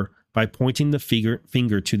cover by pointing the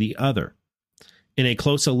finger to the other. In a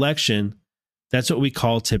close election, that's what we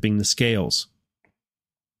call tipping the scales.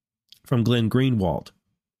 From Glenn Greenwald.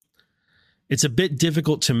 It's a bit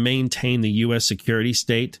difficult to maintain the U.S. security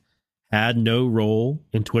state had no role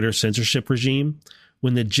in Twitter's censorship regime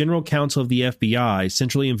when the general counsel of the FBI,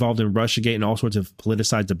 centrally involved in Russiagate and all sorts of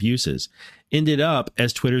politicized abuses, ended up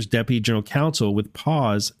as Twitter's deputy general counsel with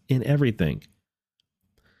paws in everything.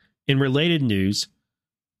 In related news,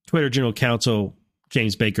 Twitter general counsel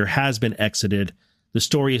James Baker has been exited. The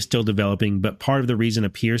story is still developing, but part of the reason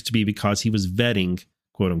appears to be because he was vetting,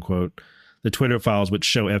 quote unquote, the Twitter files which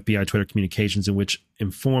show FBI Twitter communications and which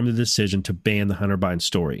inform the decision to ban the Hunter Biden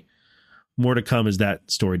story. More to come as that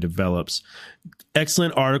story develops.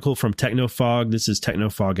 Excellent article from Technofog. This is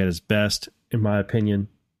Technofog at his best, in my opinion.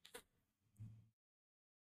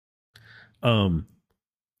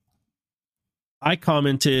 I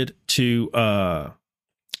commented to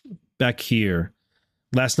back here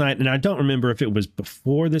last night, and I don't remember if it was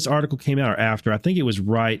before this article came out or after. I think it was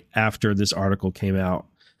right after this article came out.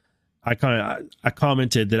 I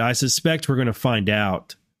commented that I suspect we're going to find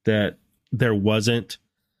out that there wasn't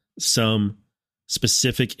some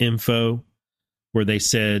specific info where they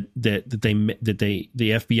said that the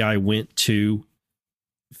FBI went to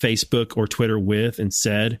Facebook or Twitter with and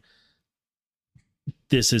said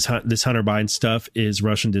this Hunter Biden stuff is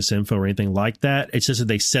Russian disinfo or anything like that. It's just that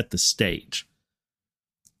they set the stage.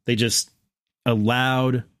 They just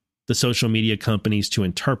allowed the social media companies to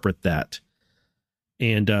interpret that.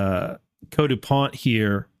 And CoDuPont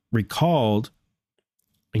here recalled,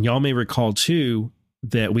 and y'all may recall too,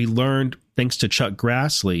 that we learned, thanks to Chuck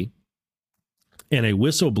Grassley and a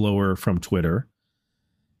whistleblower from Twitter,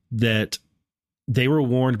 that they were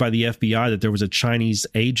warned by the FBI that there was a Chinese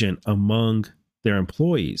agent among their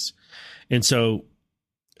employees. And so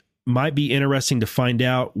might be interesting to find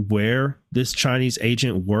out where this Chinese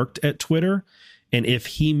agent worked at Twitter and if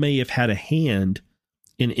he may have had a hand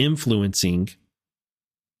in influencing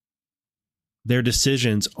their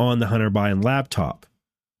decisions on the Hunter Biden laptop.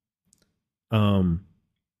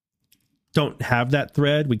 Don't have that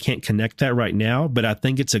thread. We can't connect that right now, but I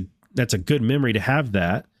think that's a good memory to have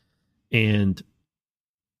that. And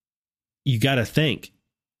you got to think,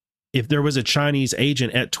 if there was a Chinese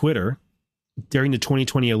agent at Twitter during the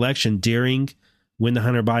 2020 election, during when the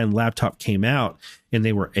Hunter Biden laptop came out, and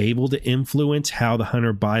they were able to influence how the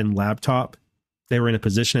Hunter Biden laptop, they were in a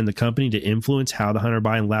position in the company to influence how the Hunter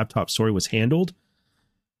Biden laptop story was handled,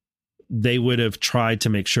 they would have tried to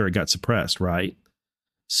make sure it got suppressed, right?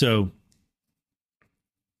 So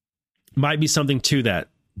might be something to that.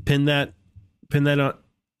 Pin that on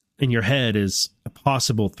in your head as a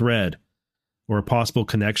possible thread or a possible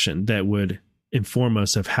connection that would inform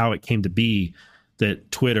us of how it came to be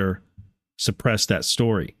that Twitter suppressed that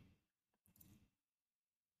story.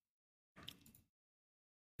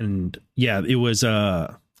 And yeah, it was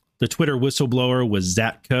the Twitter whistleblower was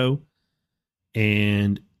Zatko,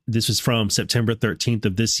 and this was from September 13th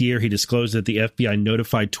of this year. He disclosed that the FBI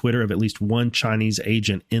notified Twitter of at least one Chinese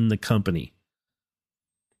agent in the company.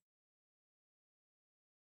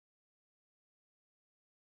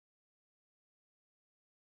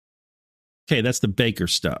 Okay, that's the Baker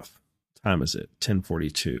stuff. What time is it?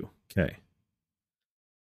 10:42. Okay.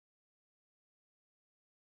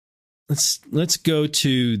 Let's go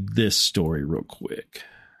to this story real quick.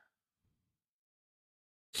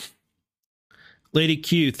 Lady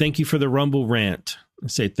Q, thank you for the Rumble rant. I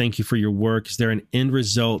say thank you for your work. Is there an end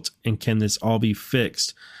result, and can this all be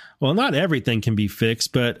fixed? Well, not everything can be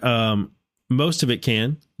fixed, but most of it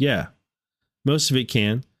can. Yeah, most of it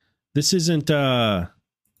can. This isn't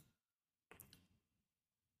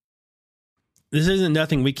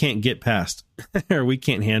nothing we can't get past or we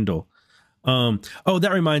can't handle. Oh,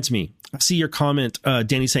 that reminds me. I see your comment,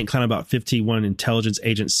 Danny St. Clown, about 51 intelligence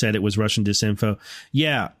agents said it was Russian disinfo.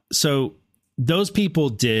 Yeah, so those people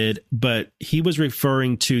did, but he was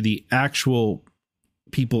referring to the actual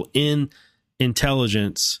people in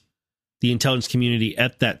intelligence, the intelligence community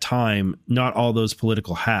at that time, not all those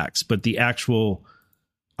political hacks, but the actual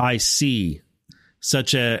IC,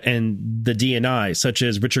 and the DNI, such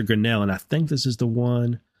as Richard Grinnell. And I think this is the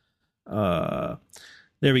one.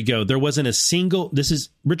 There we go. There wasn't a single.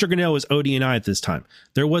 Richard Grinnell was ODNI at this time.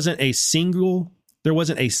 He was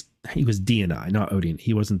DNI, not ODNI.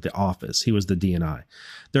 He wasn't the office. He was the DNI.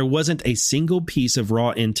 There wasn't a single piece of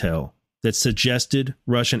raw intel that suggested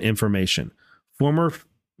Russian information.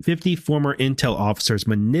 50 former intel officers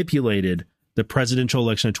manipulated the presidential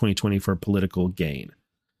election of 2020 for political gain.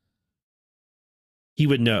 He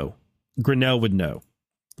would know. Grinnell would know.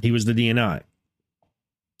 He was the DNI.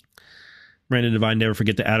 Brandon Devine, never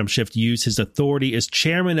forget that Adam Schiff used his authority as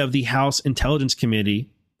chairman of the House Intelligence Committee.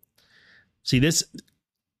 See, this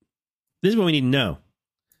is what we need to know.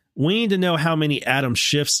 We need to know how many Adam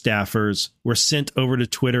Schiff staffers were sent over to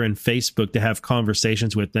Twitter and Facebook to have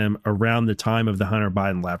conversations with them around the time of the Hunter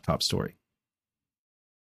Biden laptop story.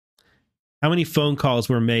 How many phone calls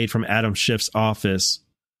were made from Adam Schiff's office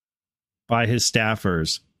by his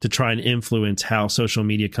staffers to try and influence how social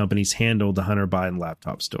media companies handled the Hunter Biden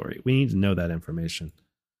laptop story? We need to know that information.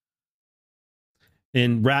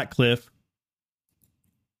 And Ratcliffe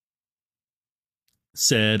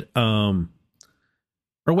said, Grinnell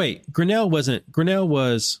was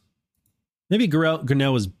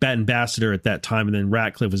ambassador at that time, and then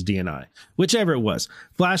Ratcliffe was DNI. Whichever it was.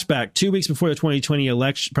 Flashback, 2 weeks before the 2020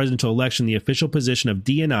 presidential election, the official position of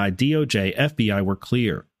DNI, DOJ, FBI were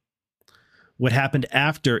clear. What happened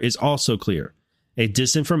after is also clear. A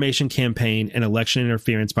disinformation campaign and election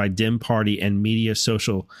interference by Dem Party and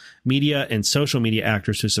social media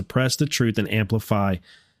actors to suppress the truth and amplify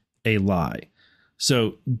a lie.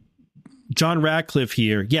 So John Ratcliffe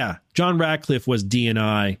here, John Ratcliffe was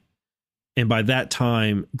DNI, and by that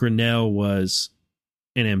time Grinnell was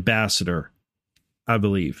an ambassador, I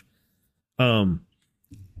believe.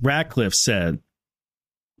 Ratcliffe said,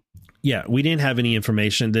 we didn't have any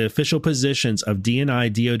information. The official positions of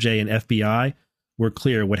DNI, DOJ, and FBI were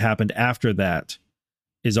clear. What happened after that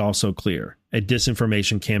is also clear. A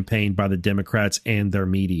disinformation campaign by the Democrats and their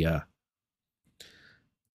media.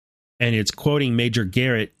 And it's quoting Major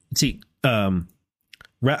Garrett. See, I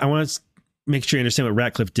want to make sure you understand what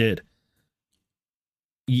Ratcliffe did.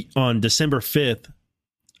 On December 5th,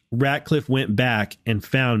 Ratcliffe went back and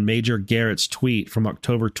found Major Garrett's tweet from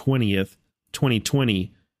October 20th,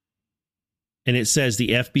 2020. And it says the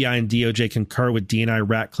FBI and DOJ concur with DNI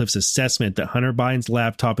Ratcliffe's assessment that Hunter Biden's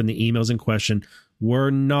laptop and the emails in question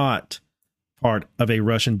were not part of a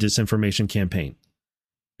Russian disinformation campaign.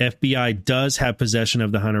 FBI does have possession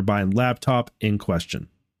of the Hunter Biden laptop in question.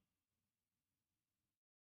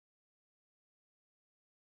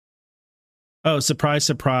 Oh, surprise,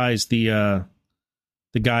 surprise. The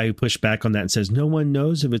guy who pushed back on that and says no one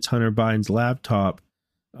knows if it's Hunter Biden's laptop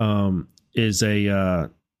is a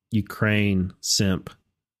Ukraine simp.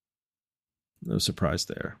 No surprise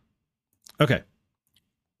there. Okay.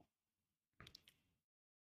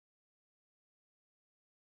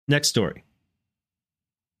 Next story.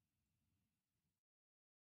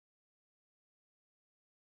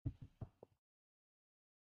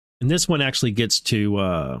 And this one actually gets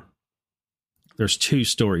to there's two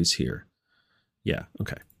stories here. Yeah,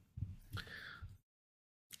 okay.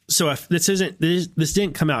 So if this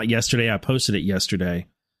didn't come out yesterday. I posted it yesterday,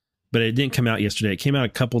 but it didn't come out yesterday. It came out a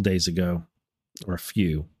couple days ago, or a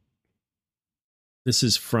few. This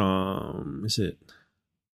is from, is it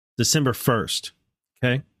December 1st?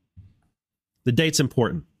 Okay. The date's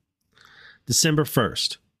important. December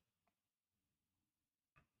 1st.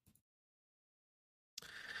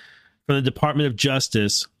 From the Department of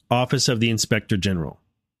Justice, Office of the Inspector General.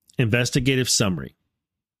 Investigative summary.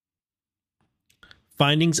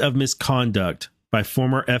 Findings of misconduct by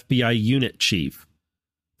former FBI unit chief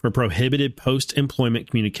for prohibited post-employment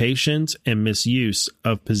communications and misuse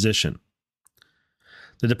of position.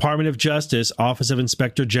 The Department of Justice, Office of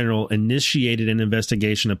Inspector General, initiated an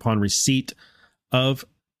investigation upon receipt of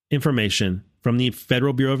information from the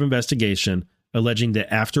Federal Bureau of Investigation alleging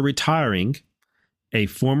that after retiring, a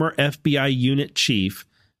former FBI unit chief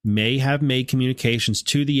may have made communications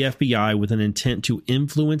to the FBI with an intent to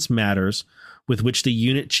influence matters with which the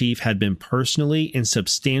unit chief had been personally and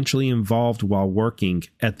substantially involved while working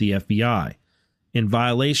at the FBI, in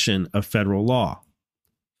violation of federal law.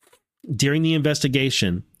 During the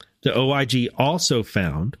investigation, the OIG also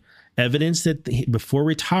found evidence that before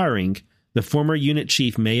retiring, the former unit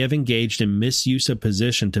chief may have engaged in misuse of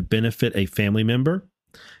position to benefit a family member,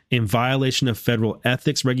 in violation of federal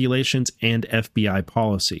ethics regulations and FBI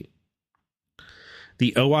policy.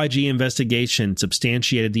 The OIG investigation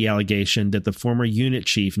substantiated the allegation that the former unit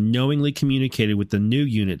chief knowingly communicated with the new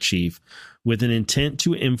unit chief with an intent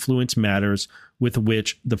to influence matters with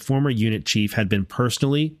which the former unit chief had been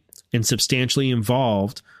personally and substantially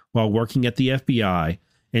involved while working at the FBI,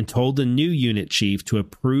 and told the new unit chief to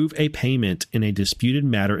approve a payment in a disputed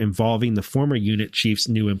matter involving the former unit chief's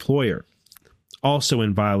new employer, also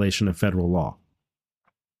in violation of federal law.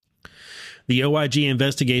 The OIG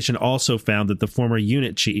investigation also found that the former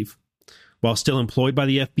unit chief, while still employed by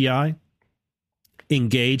the FBI,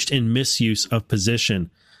 engaged in misuse of position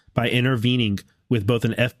by intervening with both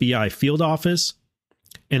an FBI field office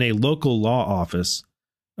and a local law office,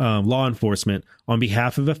 law enforcement, on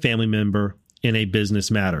behalf of a family member in a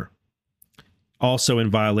business matter, also in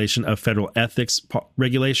violation of federal ethics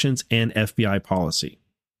regulations and FBI policy.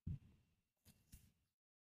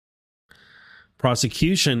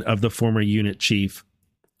 Prosecution of the former unit chief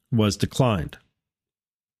was declined.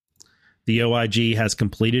 The OIG has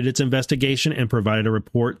completed its investigation and provided a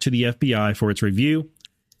report to the FBI for its review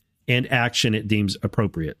and action it deems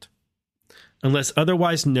appropriate. Unless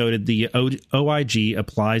otherwise noted, the OIG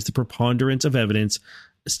applies the preponderance of evidence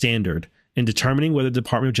standard in determining whether the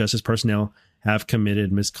Department of Justice personnel have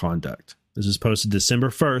committed misconduct. This is posted December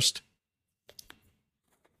 1st.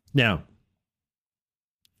 Now,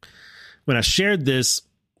 when I shared this,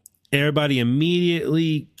 everybody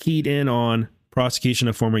immediately keyed in on prosecution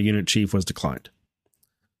of former unit chief was declined.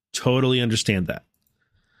 Totally understand that.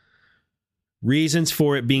 Reasons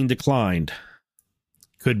for it being declined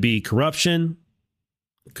could be corruption,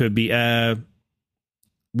 could be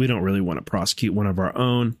we don't really want to prosecute one of our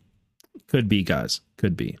own. Could be, guys.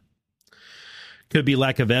 Could be. Could be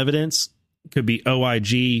lack of evidence. Could be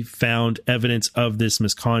OIG found evidence of this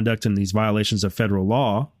misconduct and these violations of federal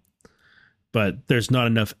law, but there's not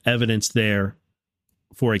enough evidence there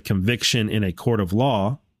for a conviction in a court of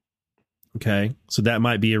law. Okay, so that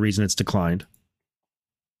might be a reason it's declined.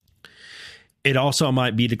 It also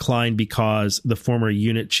might be declined because the former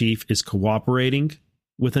unit chief is cooperating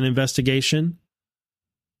with an investigation.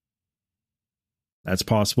 That's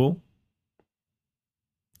possible.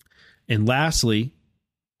 And lastly,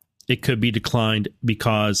 it could be declined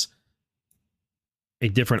because a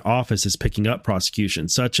different office is picking up prosecution,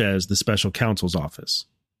 such as the special counsel's office.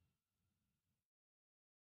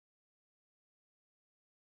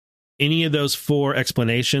 Any of those four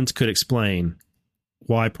explanations could explain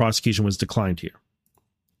why prosecution was declined here.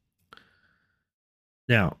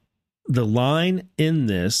 Now, the line in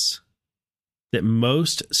this that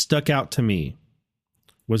most stuck out to me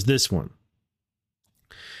was this one.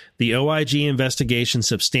 The OIG investigation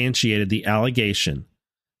substantiated the allegation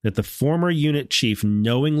that the former unit chief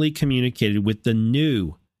knowingly communicated with the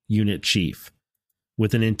new unit chief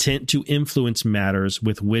with an intent to influence matters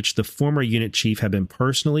with which the former unit chief had been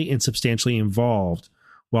personally and substantially involved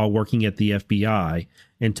while working at the FBI,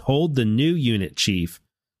 and told the new unit chief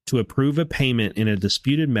to approve a payment in a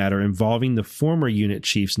disputed matter involving the former unit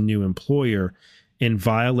chief's new employer in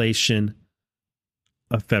violation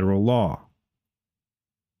of federal law.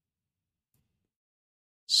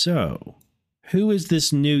 So, who is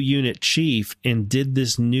this new unit chief, and did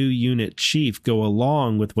this new unit chief go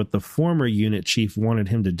along with what the former unit chief wanted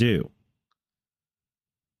him to do?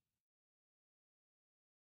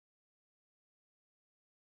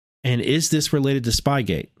 And is this related to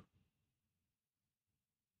Spygate?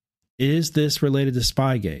 Is this related to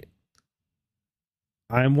Spygate?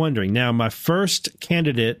 I'm wondering. Now, my first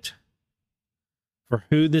candidate for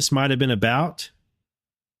who this might have been about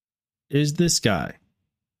is this guy.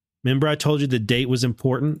 Remember I told you the date was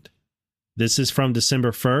important? This is from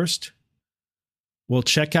December 1st. Well,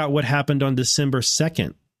 check out what happened on December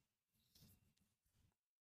 2nd.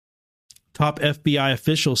 Top FBI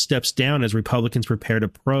official steps down as Republicans prepare to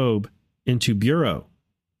probe into Bureau.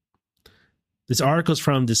 This article is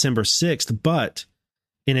from December 6th, but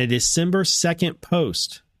in a December 2nd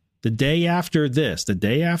post, the day after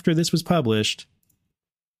this was published,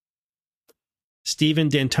 Stephen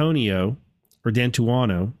D'Antuono, in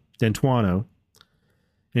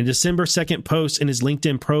a December 2nd post in his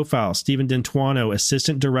LinkedIn profile, Stephen D'Antuono,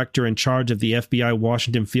 assistant director in charge of the FBI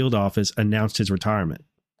Washington field office, announced his retirement.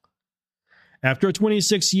 After a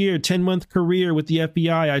 26-year, 10-month career with the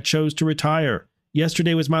FBI, I chose to retire.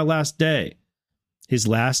 Yesterday was my last day. His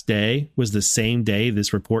last day was the same day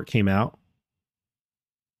this report came out.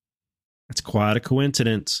 That's quite a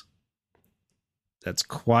coincidence.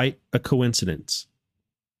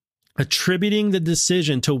 Attributing the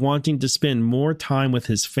decision to wanting to spend more time with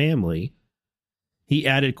his family, he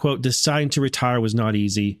added, quote, deciding to retire was not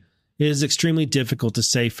easy. It is extremely difficult to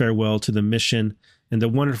say farewell to the mission and the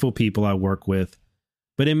wonderful people I work with.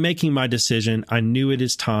 But in making my decision, I knew it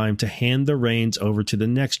is time to hand the reins over to the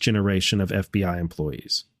next generation of FBI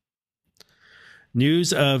employees.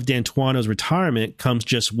 News of D'Antuono's retirement comes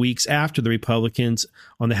just weeks after the Republicans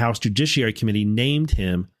on the House Judiciary Committee named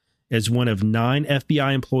him as one of 9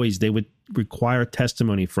 FBI employees they would require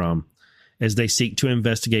testimony from as they seek to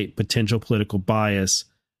investigate potential political bias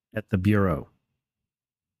at the Bureau.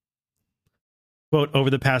 Quote, over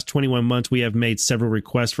the past 21 months, we have made several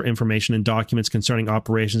requests for information and documents concerning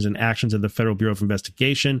operations and actions of the Federal Bureau of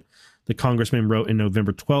Investigation, the congressman wrote in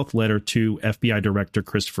November 12th letter to FBI Director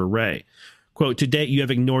Christopher Wray. Quote, to date, you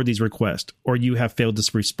have ignored these requests, or you have failed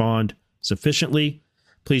to respond sufficiently.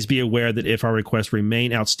 Please be aware that if our requests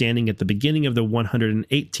remain outstanding at the beginning of the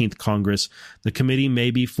 118th Congress, the committee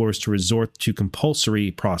may be forced to resort to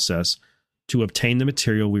compulsory process to obtain the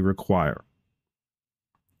material we require.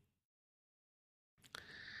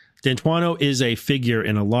 D'Antuono is a figure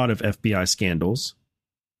in a lot of FBI scandals,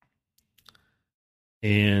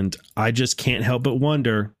 and I just can't help but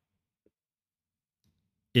wonder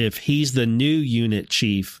if he's the new unit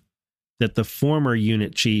chief that the former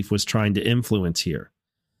unit chief was trying to influence here.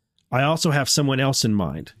 I also have someone else in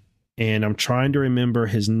mind, and I'm trying to remember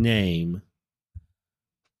his name.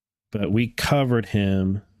 but we covered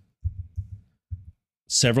him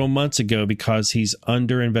several months ago because he's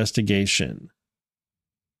under investigation.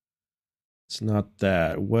 It's not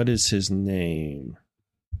that. What is his name?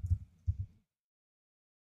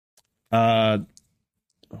 Dadgummit.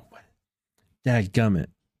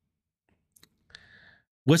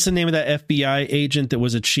 What's the name of that FBI agent that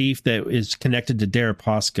was a chief that is connected to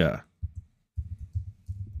Deripaska?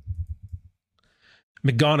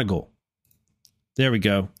 McGonigal. There we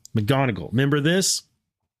go. McGonigal. Remember this?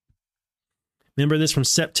 Remember this from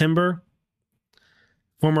September?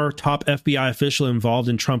 Former top FBI official involved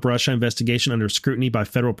in Trump-Russia investigation under scrutiny by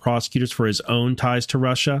federal prosecutors for his own ties to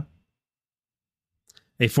Russia.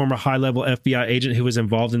 A former high-level FBI agent who was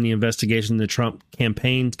involved in the investigation of the Trump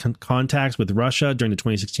campaign contacts with Russia during the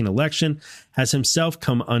 2016 election has himself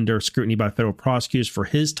come under scrutiny by federal prosecutors for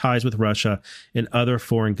his ties with Russia and other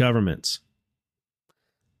foreign governments.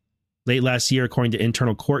 Late last year, according to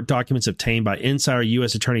internal court documents obtained by insider,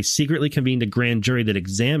 U.S. attorneys secretly convened a grand jury that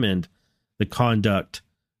examined the conduct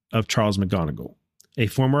of Charles McGonigal, a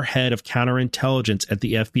former head of counterintelligence at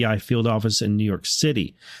the FBI field office in New York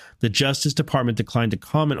City. The Justice Department declined to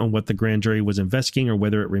comment on what the grand jury was investigating or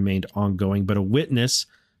whether it remained ongoing, but a witness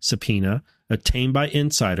subpoena obtained by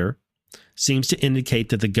Insider seems to indicate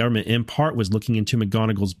that the government in part was looking into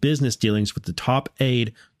McGonigal's business dealings with the top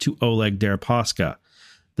aide to Oleg Deripaska,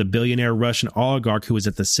 the billionaire Russian oligarch who was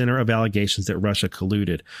at the center of allegations that Russia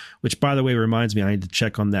colluded, which, by the way, reminds me I need to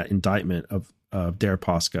check on that indictment of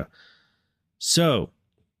Deripaska. So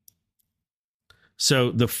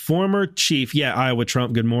the former chief, Iowa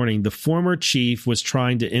Trump, good morning. The former chief was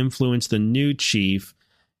trying to influence the new chief,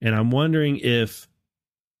 and I'm wondering if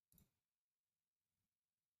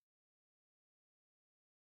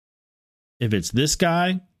it's this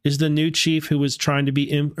guy is the new chief who was trying to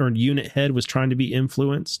be, or unit head was trying to be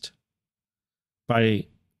influenced by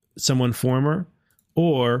someone former,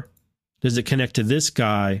 or does it connect to this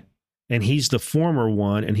guy and he's the former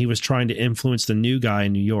one and he was trying to influence the new guy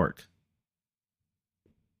in New York?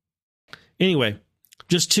 Anyway,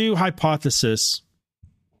 just two hypotheses,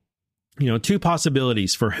 two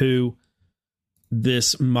possibilities for who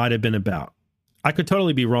this might have been about. I could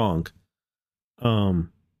totally be wrong.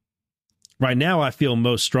 Right now, I feel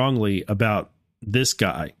most strongly about this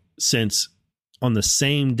guy, since on the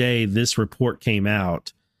same day this report came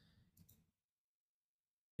out,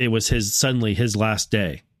 it was suddenly his last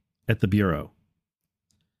day at the Bureau.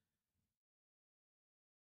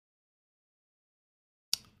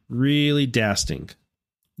 Really dasting.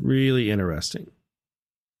 Really interesting.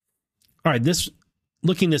 All right,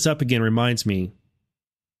 looking this up again reminds me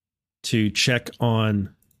to check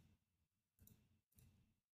on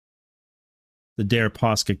the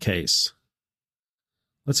Deripaska case.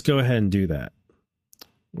 Let's go ahead and do that.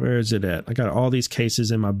 Where is it at? I got all these cases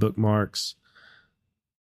in my bookmarks.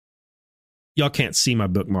 Y'all can't see my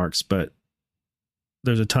bookmarks, but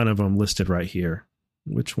there's a ton of them listed right here.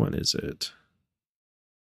 Which one is it?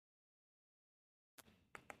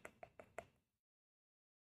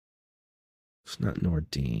 It's not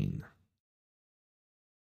Nordine.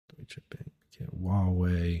 Deutsche Bank. Okay,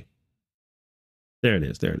 Huawei. There it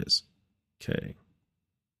is. Okay.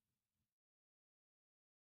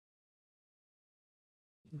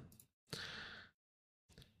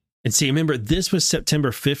 And see, remember, this was September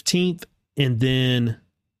 15th, and then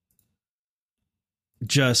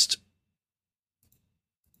that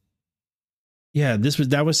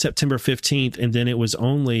was September 15th, and then it was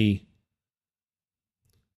only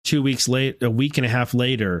 2 weeks late, a week and a half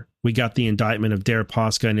later, we got the indictment of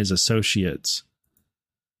Deripaska and his associates.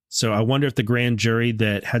 So I wonder if the grand jury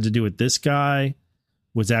that had to do with this guy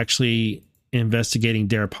was actually investigating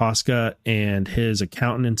Deripaska and his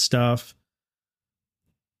accountant and stuff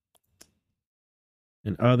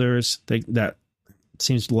and others. That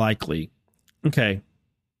seems likely. Okay.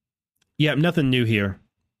 Yeah, nothing new here.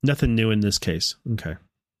 Nothing new in this case. Okay.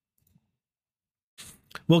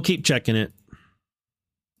 We'll keep checking it.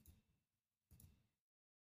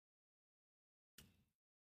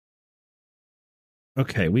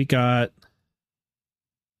 Okay, we got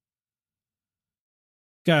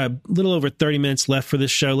a little over 30 minutes left for this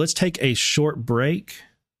show. Let's take a short break.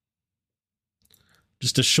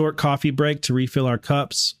 Just a short coffee break to refill our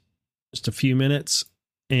cups. Just a few minutes.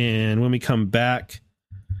 And when we come back,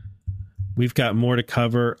 we've got more to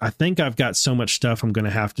cover. I think I've got so much stuff I'm going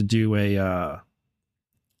to have to do a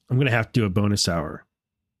bonus hour.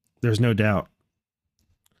 There's no doubt.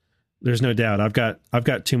 I've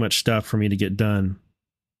got too much stuff for me to get done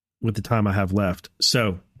with the time I have left.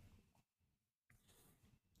 So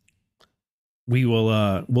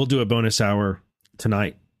we'll do a bonus hour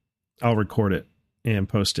tonight. I'll record it and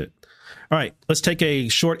post it. All right, let's take a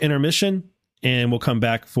short intermission and we'll come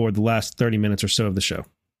back for the last 30 minutes or so of the show.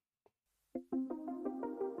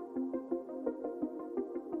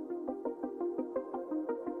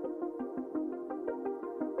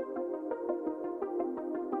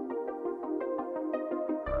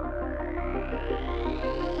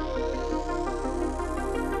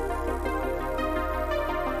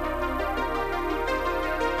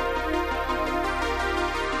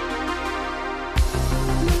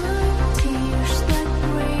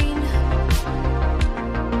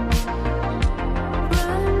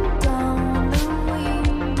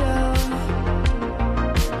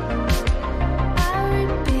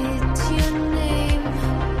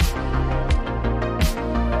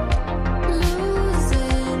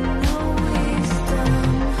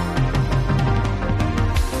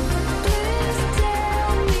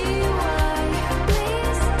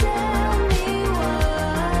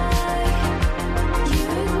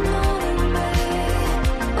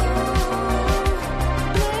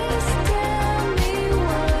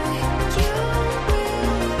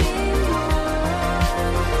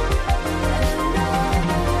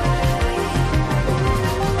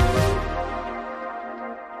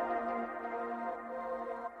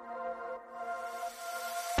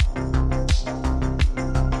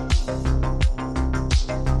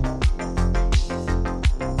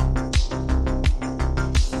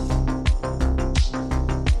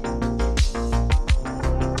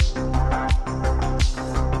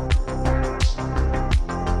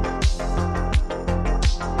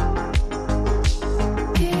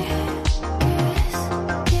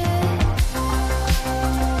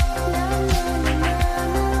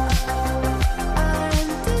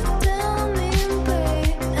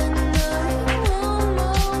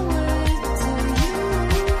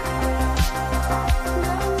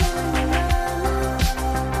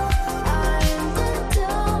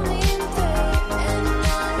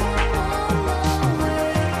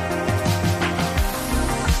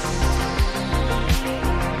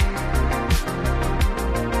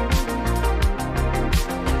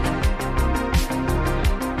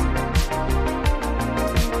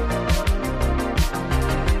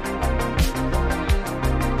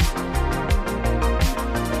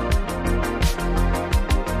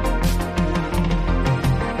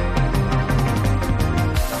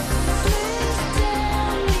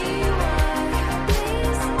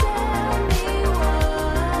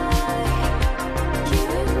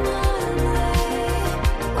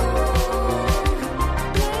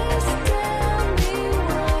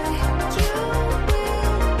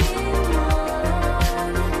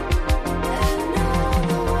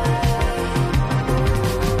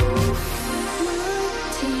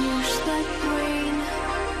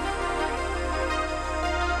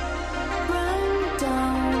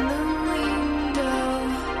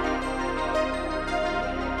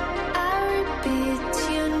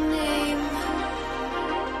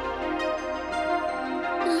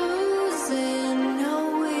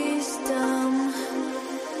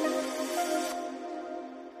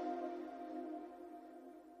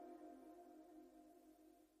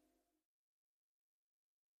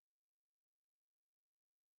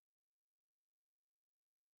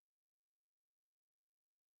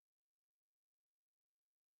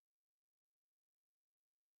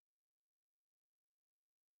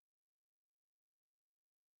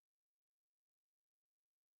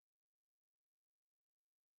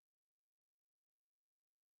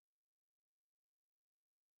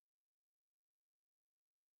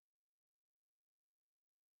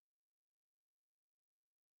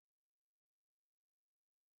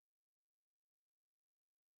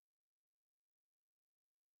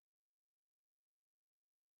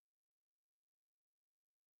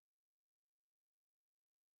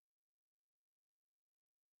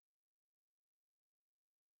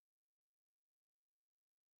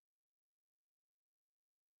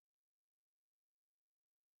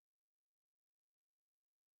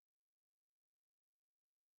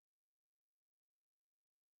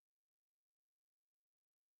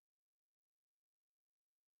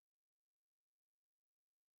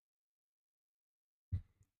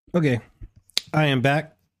 Okay, I am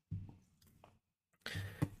back.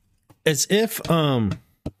 As if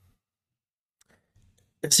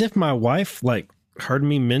my wife like heard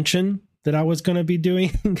me mention that I was going to be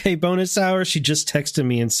doing a bonus hour. She just texted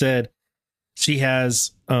me and said she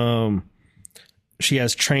has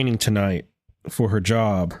training tonight for her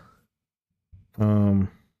job.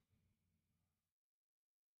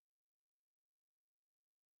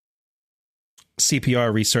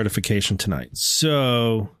 CPR recertification tonight.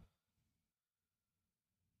 So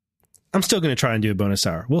I'm still going to try and do a bonus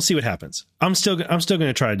hour. We'll see what happens. I'm still going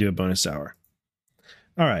to try to do a bonus hour.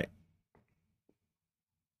 All right.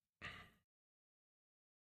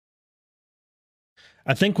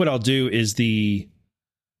 I think what I'll do is the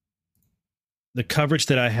coverage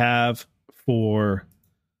that I have for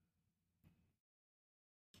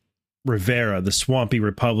Rivera, the swampy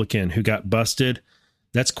Republican who got busted,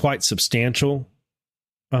 that's quite substantial.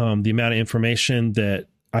 The amount of information that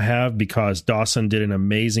I have, because Dawson did an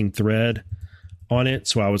amazing thread on it.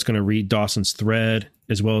 So I was going to read Dawson's thread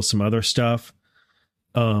as well as some other stuff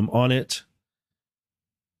on it.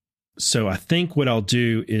 So I think what I'll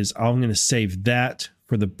do is I'm going to save that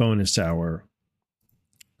for the bonus hour.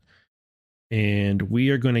 And we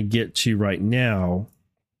are going to get to right now.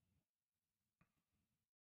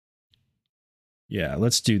 Yeah,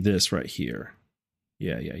 let's do this right here.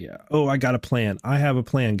 Yeah. Oh, I got a plan. I have a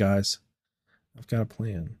plan, guys. I've got a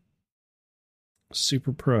plan.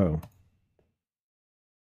 Super pro.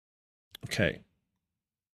 Okay.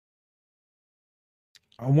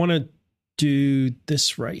 I want to do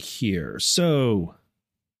this right here. So,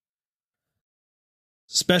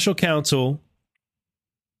 special counsel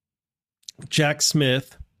Jack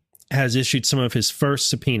Smith has issued some of his first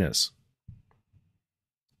subpoenas.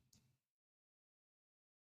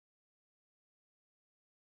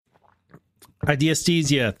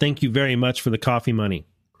 Ideasthesia, thank you very much for the coffee money.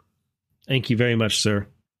 Thank you very much, sir.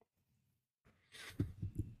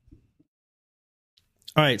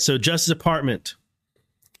 All right, so Justice Department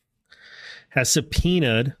has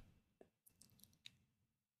subpoenaed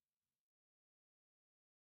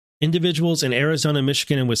individuals in Arizona,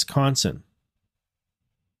 Michigan, and Wisconsin.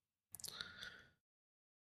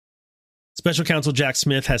 Special counsel Jack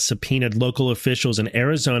Smith has subpoenaed local officials in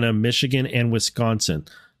Arizona, Michigan, and Wisconsin,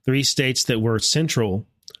 3 states that were central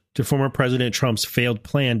to former President Trump's failed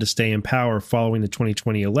plan to stay in power following the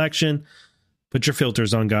 2020 election. Put your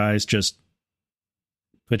filters on, guys. Just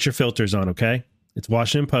put your filters on, okay? It's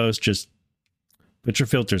Washington Post. Just put your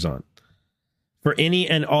filters on. For any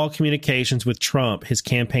and all communications with Trump, his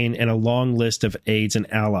campaign, and a long list of aides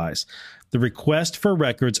and allies. The request for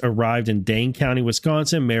records arrived in Dane County,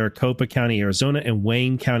 Wisconsin, Maricopa County, Arizona, and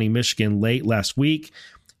Wayne County, Michigan late last week,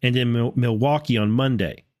 and in Milwaukee on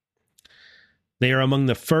Monday. They are among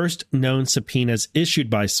the first known subpoenas issued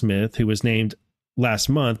by Smith, who was named last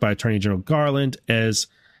month by Attorney General Garland as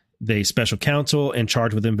the special counsel and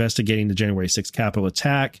charged with investigating the January 6th Capitol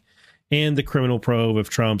attack and the criminal probe of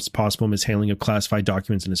Trump's possible mishandling of classified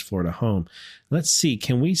documents in his Florida home. Let's see.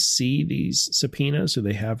 Can we see these subpoenas? Do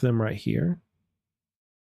they have them right here?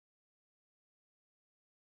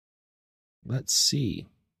 Let's see.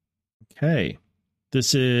 Okay.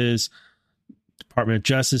 This is Department of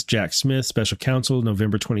Justice, Jack Smith, Special Counsel,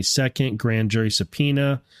 November 22nd, grand jury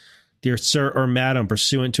subpoena. Dear Sir or Madam,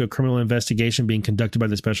 pursuant to a criminal investigation being conducted by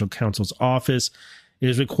the Special Counsel's office, it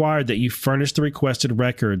is required that you furnish the requested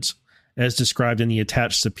records as described in the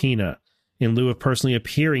attached subpoena, in lieu of personally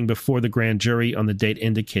appearing before the grand jury on the date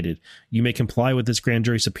indicated. You may comply with this grand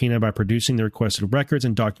jury subpoena by producing the requested records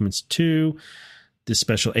and documents to the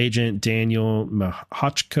Special Agent Daniel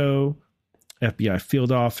Mahachko, FBI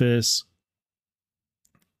Field Office.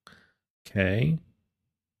 Okay.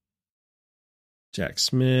 Jack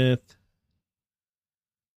Smith.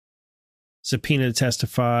 Subpoena to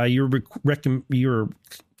testify. You're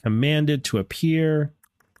commanded to appear.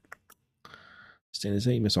 Stand as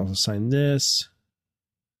you must also sign this.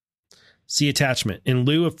 See attachment. In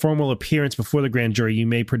lieu of formal appearance before the grand jury, you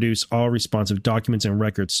may produce all responsive documents and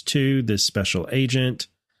records to this special agent.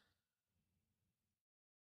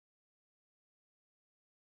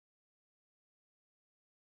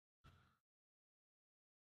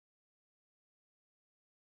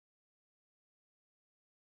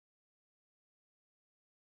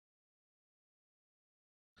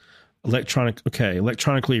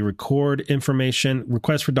 Electronically record information,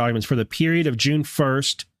 request for documents for the period of June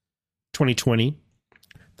 1st, 2020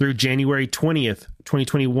 through January 20th,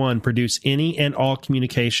 2021. Produce any and all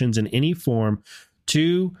communications in any form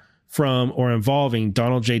to, from, or involving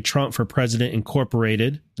Donald J. Trump for President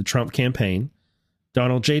Incorporated, the Trump campaign,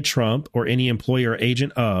 Donald J. Trump, or any employee or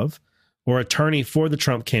agent of, or attorney for the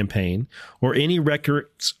Trump campaign, or any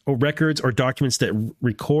records or documents that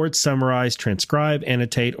record, summarize, transcribe,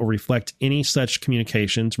 annotate, or reflect any such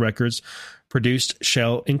communications. Records produced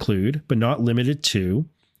shall include, but not limited to,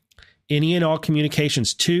 any and all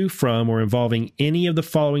communications to, from, or involving any of the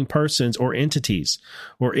following persons or entities,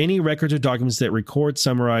 or any records or documents that record,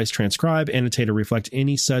 summarize, transcribe, annotate, or reflect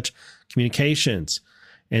any such communications.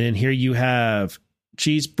 And then here you have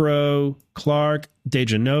Cheesebro, Clark,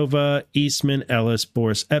 DeGenova, Eastman, Ellis,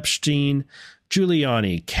 Boris Epstein,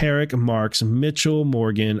 Giuliani, Carrick, Marks, Mitchell,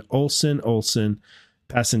 Morgan, Olson,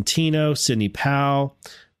 Pasentino, Sidney Powell,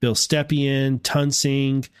 Bill Stepien,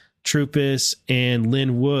 Tunsing, Troopus, and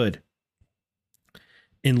Lynn Wood.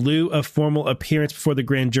 In lieu of formal appearance before the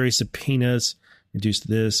grand jury subpoenas, reduce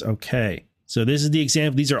this. Okay. So this is the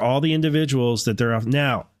example. These are all the individuals that they're off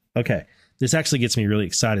now. Okay. This actually gets me really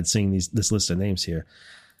excited seeing this list of names here.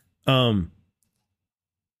 All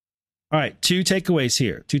right. Two takeaways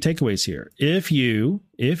here. If you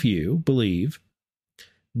believe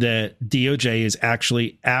that DOJ is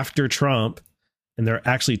actually after Trump and they're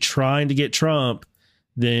actually trying to get Trump,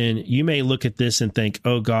 then you may look at this and think,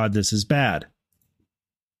 oh God, this is bad.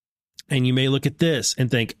 And you may look at this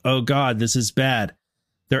and think, oh God, this is bad.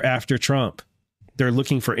 They're after Trump. They're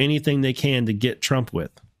looking for anything they can to get Trump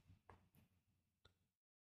with.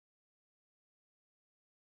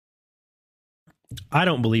 I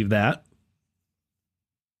don't believe that.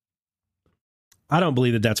 I don't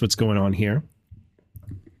believe that that's what's going on here.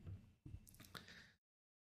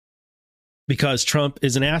 Because Trump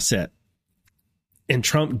is an asset. And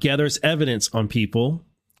Trump gathers evidence on people.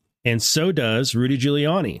 And so does Rudy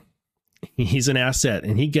Giuliani. He's an asset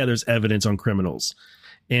and he gathers evidence on criminals.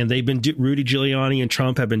 And Rudy Giuliani and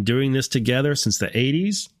Trump have been doing this together since the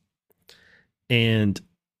 80s. And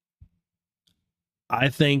I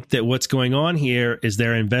think that what's going on here is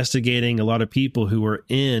they're investigating a lot of people who were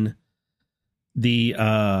in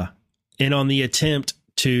on the attempt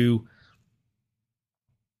to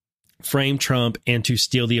frame Trump and to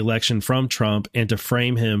steal the election from Trump and to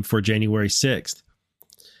frame him for January 6th.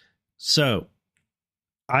 So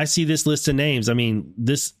I see this list of names. I mean,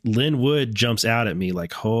 this Lynn Wood jumps out at me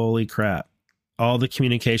like, holy crap. All the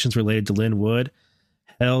communications related to Lynn Wood.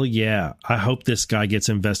 Hell yeah. I hope this guy gets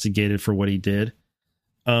investigated for what he did.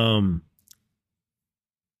 But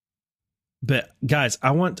guys,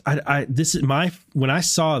 when I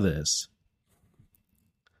saw this,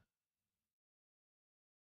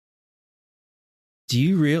 do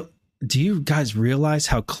you guys realize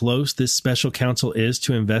how close this special counsel is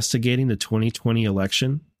to investigating the 2020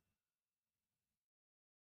 election?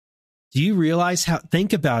 Do you realize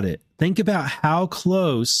think about it. Think about how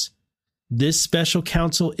close this special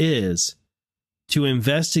counsel is to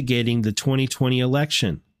investigating the 2020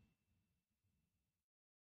 election.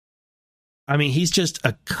 I mean, he's just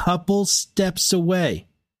a couple steps away.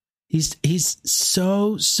 He's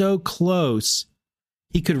so close.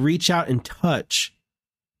 He could reach out and touch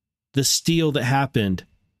the steal that happened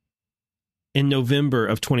in November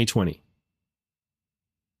of 2020.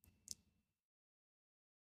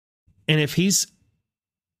 And if he's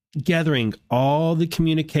gathering all the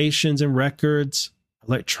communications and records,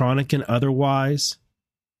 electronic and otherwise,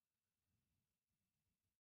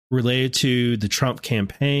 related to the Trump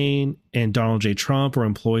campaign and Donald J. Trump or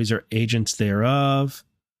employees or agents thereof,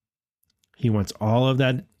 he wants all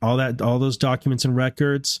those documents and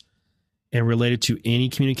records, and related to any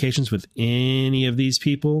communications with any of these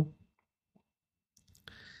people.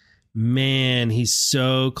 Man, he's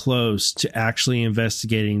so close to actually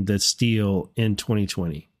investigating the steal in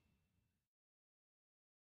 2020.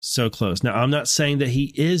 So close. Now, I'm not saying that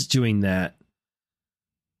he is doing that,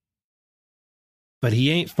 but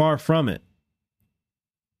he ain't far from it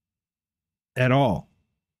at all.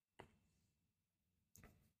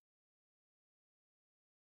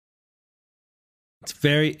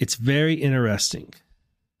 It's very interesting.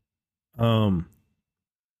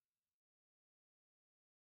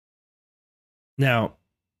 Now,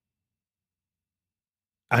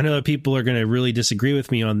 I know that people are going to really disagree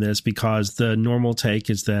with me on this because the normal take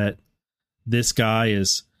is that this guy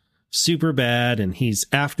is super bad and he's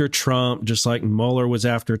after Trump, just like Mueller was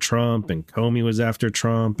after Trump and Comey was after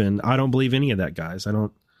Trump. And I don't believe any of that, guys. I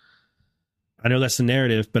know that's the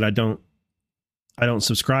narrative, but I don't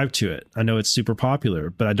subscribe to it. I know it's super popular,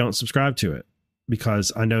 but I don't subscribe to it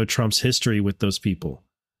because I know Trump's history with those people.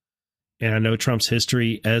 And I know Trump's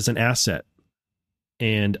history as an asset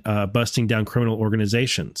and busting down criminal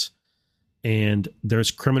organizations. And there's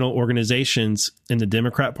criminal organizations in the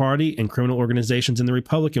Democrat Party and criminal organizations in the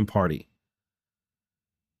Republican Party.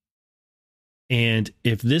 And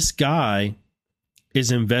if this guy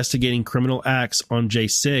is investigating criminal acts on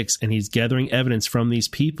J6 and he's gathering evidence from these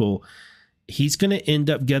people, he's going to end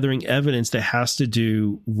up gathering evidence that has to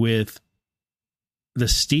do with the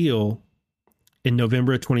steal in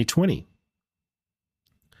November of 2020.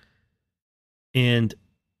 And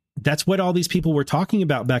that's what all these people were talking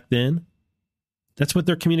about back then. That's what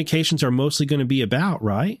their communications are mostly going to be about,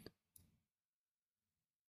 right?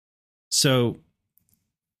 So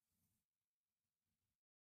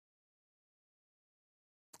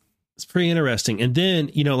pretty interesting. And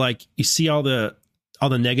then, like you see all the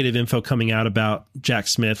negative info coming out about Jack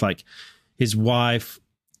Smith, like his wife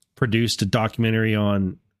produced a documentary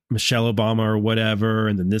on Michelle Obama or whatever.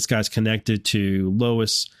 And then this guy's connected to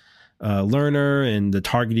Lois Lerner and the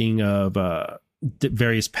targeting of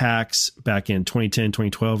various PACs back in 2010,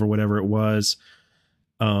 2012 or whatever it was.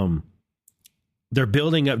 They're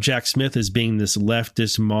building up Jack Smith as being this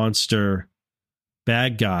leftist monster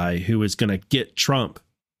bad guy who is going to get Trump,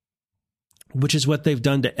 which is what they've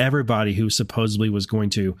done to everybody who supposedly was going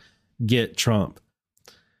to get Trump.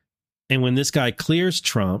 And when this guy clears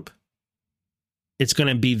Trump, it's going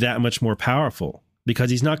to be that much more powerful because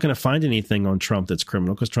he's not going to find anything on Trump that's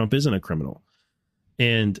criminal because Trump isn't a criminal.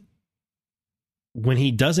 And when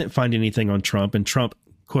he doesn't find anything on Trump and Trump,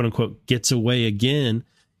 quote unquote, gets away again,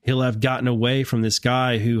 he'll have gotten away from this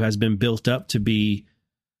guy who has been built up to be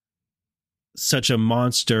such a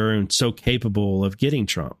monster and so capable of getting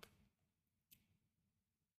Trump.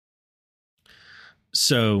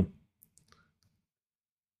 So,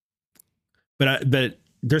 but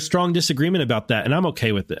there's strong disagreement about that, and I'm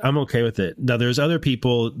okay with it. I'm okay with it. Now, there's other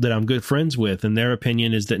people that I'm good friends with, and their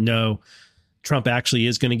opinion is that no, Trump actually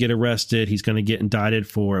is going to get arrested. He's going to get indicted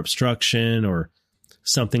for obstruction or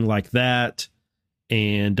something like that.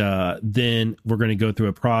 And then we're going to go through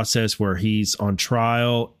a process where he's on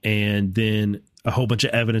trial, and then a whole bunch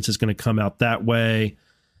of evidence is going to come out that way.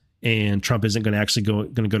 And Trump isn't going to actually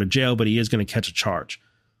going to go to jail, but he is going to catch a charge.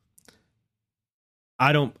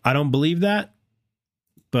 I don't believe that,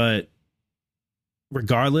 but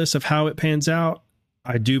regardless of how it pans out,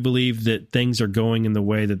 I do believe that things are going in the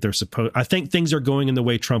way that they're supposed. I think things are going in the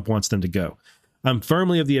way Trump wants them to go. I'm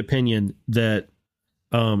firmly of the opinion that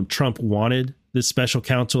Trump wanted this special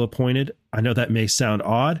counsel appointed. I know that may sound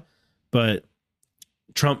odd, but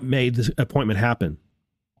Trump made the appointment happen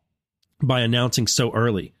by announcing so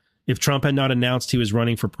early. If Trump had not announced he was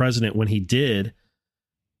running for president when he did,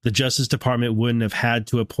 the Justice Department wouldn't have had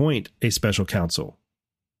to appoint a special counsel.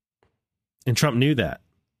 And Trump knew that.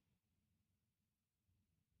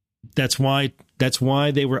 That's why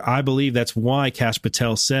they were, I believe that's why Kash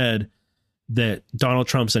Patel said that Donald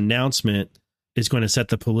Trump's announcement is going to set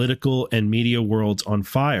the political and media worlds on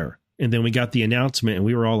fire. And then we got the announcement and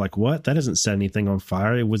we were all like, what? That doesn't set anything on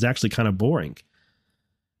fire. It was actually kind of boring.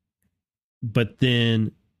 But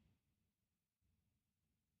then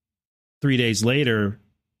 3 days later,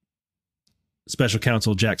 special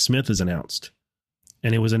counsel Jack Smith is announced.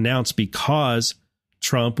 And it was announced because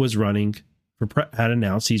Trump was running had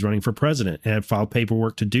announced he's running for president and had filed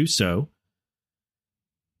paperwork to do so.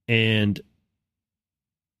 And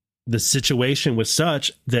the situation was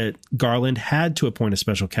such that Garland had to appoint a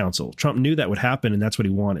special counsel. Trump knew that would happen, and that's what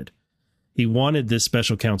he wanted. He wanted this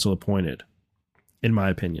special counsel appointed, in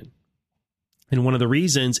my opinion. And one of the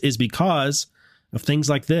reasons is because of things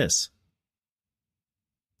like this.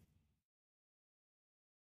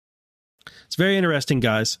 It's very interesting,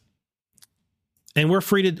 guys. And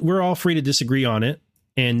we're all free to disagree on it.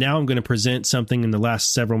 And now I'm going to present something in the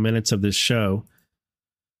last several minutes of this show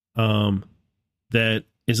that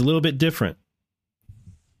is a little bit different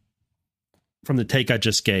from the take I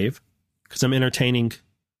just gave, because I'm entertaining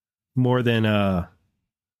more than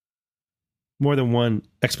one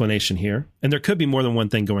explanation here. And there could be more than one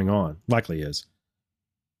thing going on. Likely is.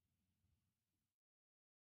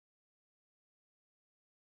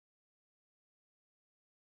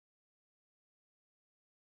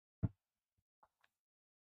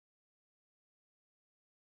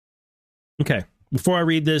 Okay, before I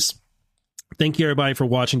read this, thank you everybody for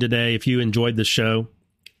watching today. If you enjoyed the show,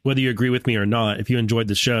 whether you agree with me or not, if you enjoyed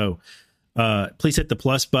the show, please hit the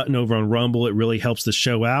plus button over on Rumble. It really helps the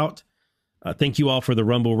show out. Thank you all for the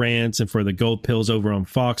Rumble rants and for the gold pills over on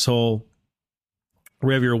Foxhole.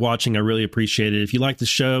 Wherever you're watching, I really appreciate it. If you like the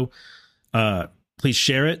show, please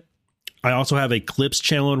share it. I also have a clips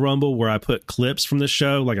channel on Rumble where I put clips from the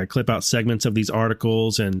show. Like I clip out segments of these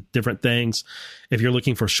articles and different things. If you're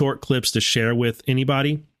looking for short clips to share with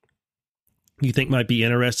anybody you think might be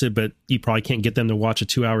interested, but you probably can't get them to watch a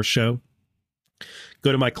 2-hour show,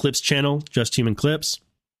 go to my clips channel, Just Human Clips.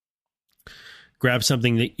 Grab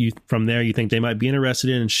something that you from there you think they might be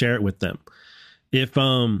interested in and share it with them. If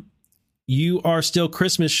you are still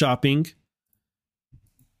Christmas shopping,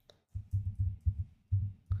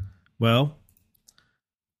 well,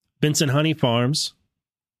 Benson Honey Farms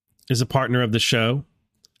is a partner of the show,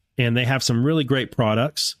 and they have some really great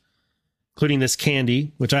products, including this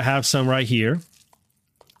candy, which I have some right here,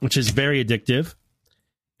 which is very addictive.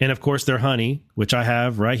 And of course, their honey, which I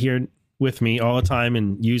have right here with me all the time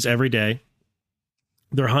and use every day.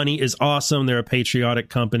 Their honey is awesome. They're a patriotic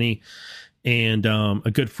company, and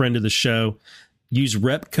a good friend of the show. Use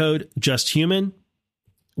rep code JustHuman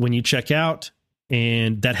when you check out,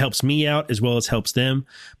 and that helps me out as well as helps them.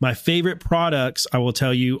 My favorite products, I will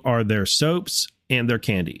tell you, are their soaps and their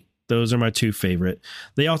candy. Those are my two favorite.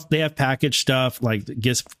 They have packaged stuff like the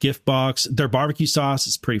gift box. Their barbecue sauce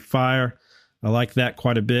is pretty fire. I like that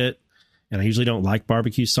quite a bit. And I usually don't like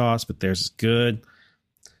barbecue sauce, but theirs is good.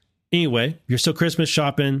 Anyway, if you're still Christmas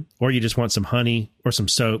shopping or you just want some honey or some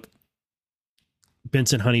soap,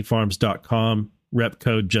 BensonHoneyFarms.com, rep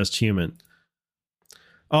code JustHuman.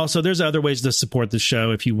 Also, there's other ways to support the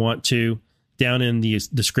show if you want to. Down in the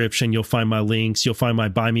description, you'll find my links. You'll find my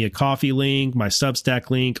Buy Me a Coffee link, my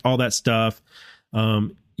Substack link, all that stuff.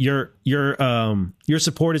 Your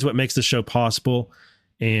support is what makes the show possible,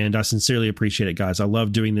 and I sincerely appreciate it, guys. I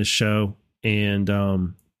love doing this show, and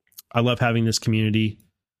I love having this community.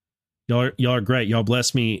 Y'all are great. Y'all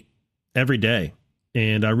bless me every day,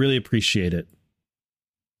 and I really appreciate it.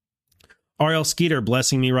 RL Skeeter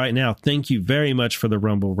blessing me right now. Thank you very much for the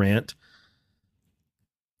Rumble rant.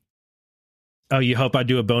 Oh, you hope I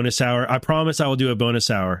do a bonus hour? I promise I will do a bonus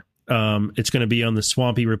hour. It's going to be on the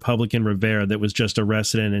swampy Republican Rivera that was just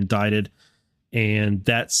arrested and indicted. And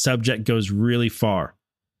that subject goes really far.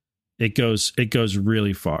 It goes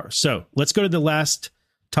really far. So let's go to the last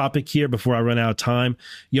topic here before I run out of time.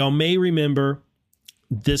 Y'all may remember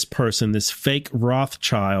this person, this fake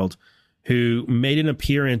Rothschild, who made an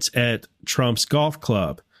appearance at Trump's golf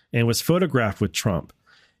club and was photographed with Trump.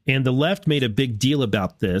 And the left made a big deal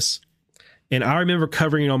about this. And I remember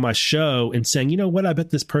covering it on my show and saying, you know what, I bet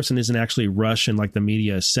this person isn't actually Russian like the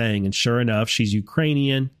media is saying. And sure enough, she's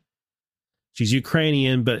Ukrainian. She's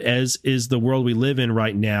Ukrainian, but as is the world we live in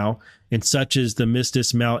right now, and such is the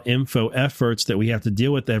Mistis Malinfo efforts that we have to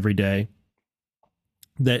deal with every day,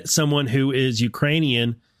 that someone who is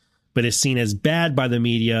Ukrainian but is seen as bad by the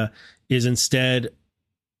media is instead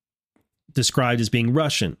described as being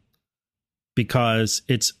Russian, because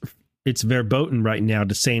it's verboten right now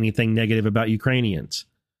to say anything negative about Ukrainians.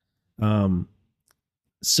 Or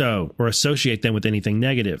associate them with anything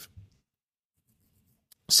negative.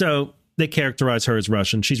 So they characterize her as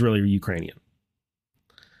Russian. She's really Ukrainian.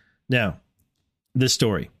 Now, this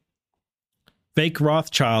story. Fake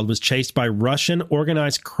Rothschild was chased by Russian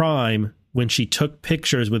organized crime when she took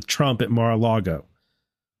pictures with Trump at Mar-a-Lago.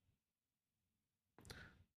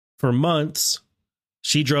 For months,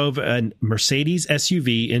 she drove a Mercedes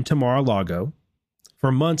SUV into Mar-a-Lago.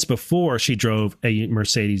 For months before, she drove a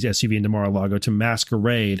Mercedes SUV into Mar-a-Lago to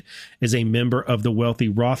masquerade as a member of the wealthy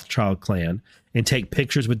Rothschild clan and take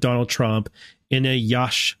pictures with Donald Trump in a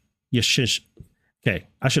yashish. Okay,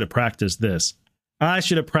 I should have practiced this.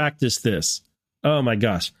 Oh my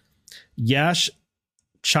gosh.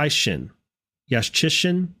 Yashchishin.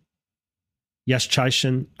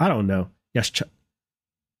 I don't know.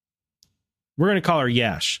 We're going to call her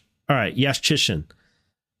Yash. All right, Yashchishin.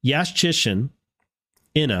 Yashchishin,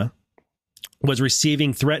 Inna, was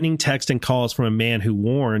receiving threatening texts and calls from a man who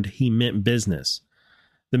warned he meant business.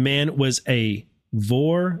 The man was a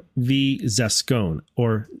vor v zaskon,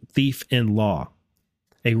 or thief-in-law,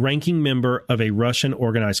 a ranking member of a Russian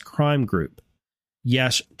organized crime group.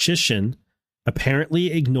 Yashchishin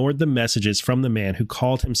apparently ignored the messages from the man who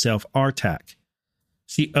called himself Artak.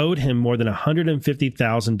 She owed him more than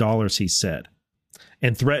 $150,000, he said,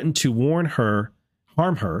 and threatened to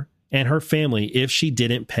harm her and her family if she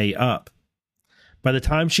didn't pay up. By the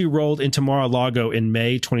time she rolled into Mar-a-Lago in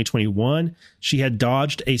May 2021, she had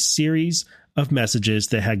dodged a series of messages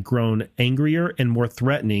that had grown angrier and more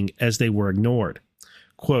threatening as they were ignored.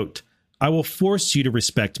 Quote, "I will force you to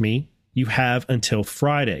respect me. You have until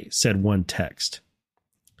Friday," said one text.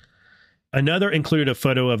 Another included a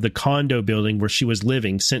photo of the condo building where she was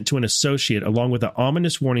living, sent to an associate, along with an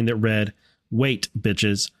ominous warning that read, "Wait,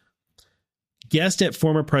 bitches." Guest at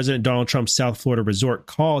former President Donald Trump's South Florida resort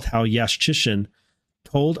called how Yashchishin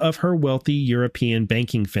told of her wealthy European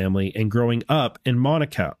banking family and growing up in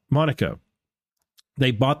Monaco.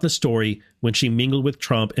 They bought the story when she mingled with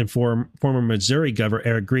Trump and former Missouri Governor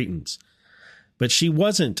Eric Greitens. But she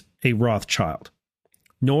wasn't a Rothschild,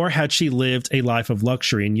 nor had she lived a life of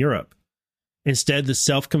luxury in Europe. Instead, the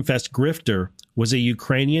self-confessed grifter was a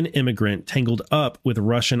Ukrainian immigrant tangled up with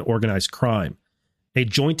Russian organized crime. A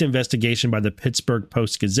joint investigation by the Pittsburgh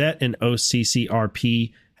Post-Gazette and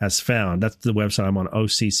OCCRP has found. That's the website. I'm on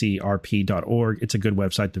OCCRP.org. It's a good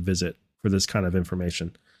website to visit for this kind of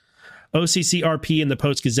information. OCCRP and the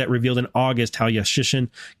Post-Gazette revealed in August how Yashchishin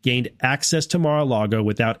gained access to Mar-a-Lago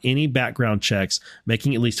without any background checks,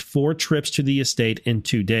 making at least 4 trips to the estate in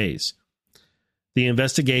 2 days. The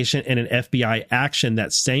investigation and an FBI action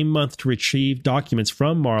that same month to retrieve documents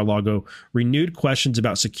from Mar-a-Lago renewed questions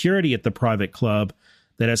about security at the private club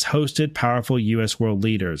that has hosted powerful U.S. world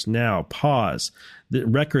leaders. Now, pause. The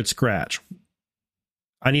record scratch.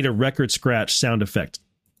 I need a record scratch sound effect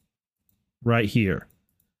right here.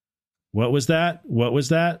 What was that? What was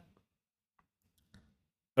that?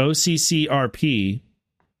 OCCRP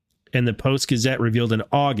and the Post-Gazette revealed in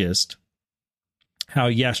August how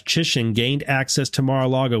Yashchishan gained access to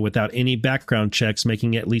Mar-a-Lago without any background checks,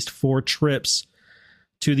 making at least 4 trips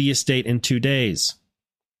to the estate in 2 days.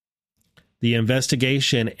 The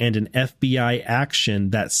investigation and an FBI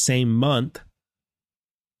action that same month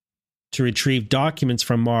to retrieve documents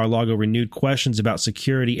from Mar-a-Lago renewed questions about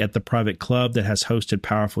security at the private club that has hosted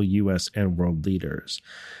powerful U.S. and world leaders.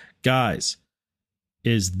 Guys,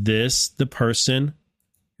 is this the person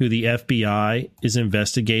who the FBI is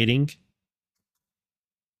investigating?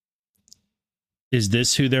 Is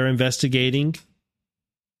this who they're investigating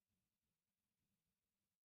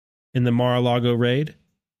in the Mar-a-Lago raid?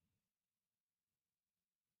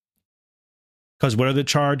 Because what are the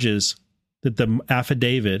charges that the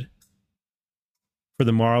affidavit for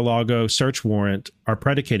the Mar-a-Lago search warrant are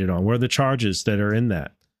predicated on? What are the charges that are in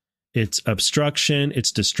that? It's obstruction,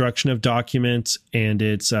 it's destruction of documents, and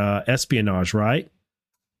it's espionage, right?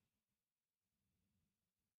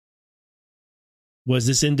 Was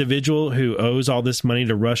this individual who owes all this money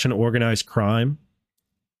to Russian organized crime?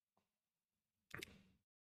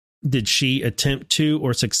 Did she attempt to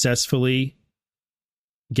or successfully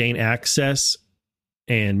gain access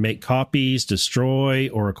and make copies, destroy,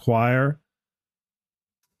 or acquire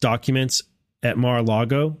documents at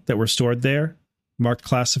Mar-a-Lago that were stored there, marked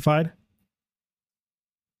classified?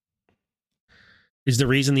 Is the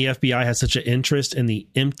reason the FBI has such an interest in the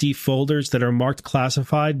empty folders that are marked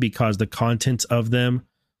classified because the contents of them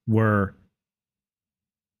were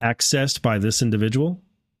accessed by this individual?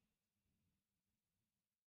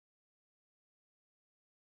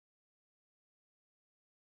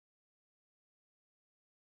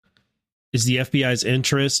 Is the FBI's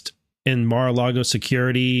interest in Mar-a-Lago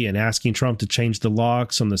security and asking Trump to change the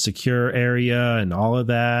locks on the secure area and all of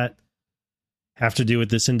that have to do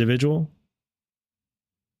with this individual?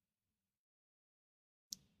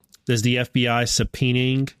 Does the FBI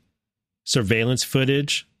subpoenaing surveillance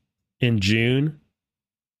footage in June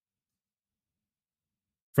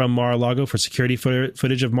from Mar-a-Lago for security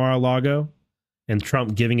footage of Mar-a-Lago and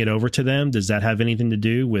Trump giving it over to them? Does that have anything to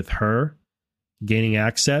do with her gaining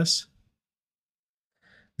access?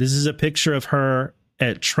 This is a picture of her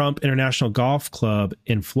at Trump International Golf Club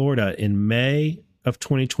in Florida in May of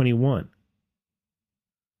 2021.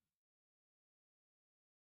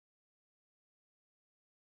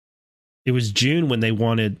 It was June when they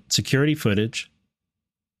wanted security footage.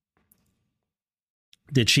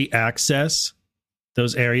 Did she access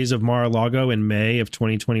those areas of Mar-a-Lago in May of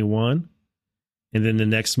 2021? And then the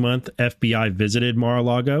next month, FBI visited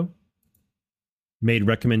Mar-a-Lago, made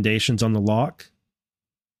recommendations on the lock,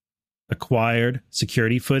 acquired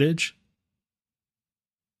security footage.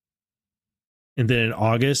 And then in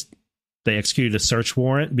August, they executed a search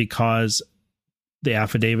warrant because the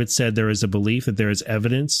affidavit said there is a belief that there is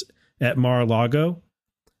evidence at Mar-a-Lago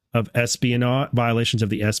of espionage, violations of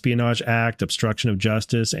the Espionage Act, obstruction of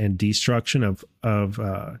justice, and destruction of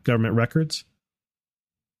government records.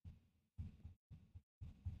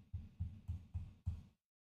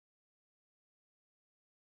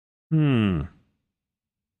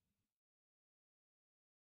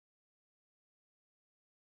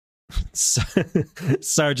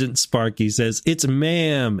 Sergeant Sparky says, it's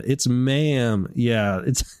ma'am. It's ma'am. Yeah,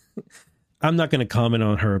 it's. I'm not going to comment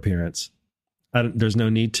on her appearance. There's no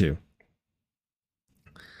need to.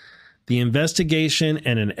 The investigation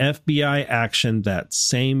and an FBI action that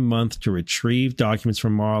same month to retrieve documents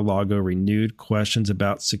from Mar-a-Lago renewed questions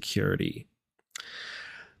about security.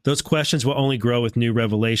 Those questions will only grow with new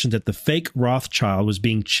revelations that the fake Rothschild was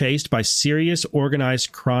being chased by serious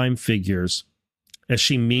organized crime figures as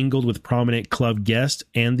she mingled with prominent club guests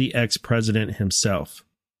and the ex-president himself.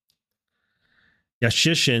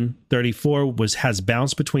 Yashchishan, 34, has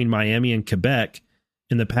bounced between Miami and Quebec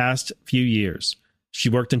in the past few years. She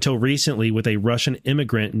worked until recently with a Russian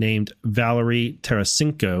immigrant named Valery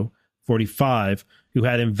Tarasenko, 45, who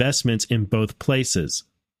had investments in both places.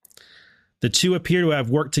 The two appear to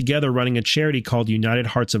have worked together running a charity called United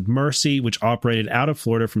Hearts of Mercy, which operated out of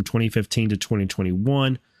Florida from 2015 to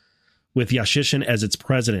 2021, with Yashchishan as its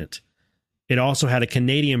president. It also had a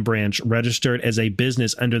Canadian branch registered as a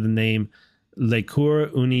business under the name Les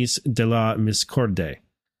Cours Unis de la Miséricorde.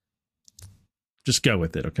 Just go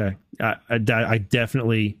with it, okay? I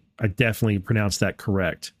definitely I definitely pronounced that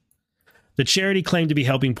correct. The charity claimed to be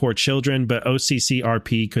helping poor children, but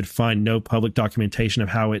OCCRP could find no public documentation of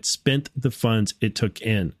how it spent the funds it took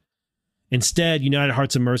in. Instead, United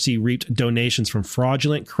Hearts of Mercy reaped donations from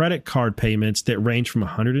fraudulent credit card payments that ranged from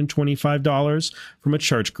 $125 from a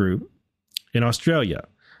church group in Australia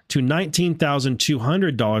to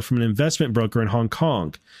 $19,200 from an investment broker in Hong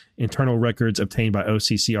Kong, internal records obtained by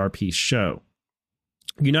OCCRP show.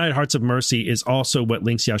 United Hearts of Mercy is also what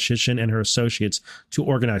links Yashishin and her associates to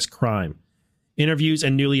organized crime. Interviews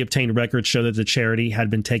and newly obtained records show that the charity had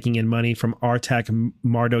been taking in money from Artak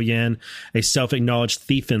Mardoyan, a self-acknowledged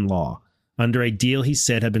thief-in-law, under a deal he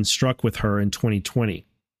said had been struck with her in 2020.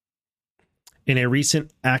 In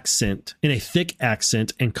a thick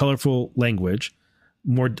accent and colorful language,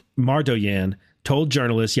 Mardoyan told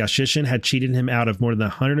journalists Yashishin had cheated him out of more than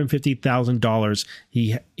 $150,000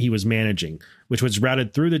 he was managing, which was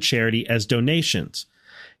routed through the charity as donations.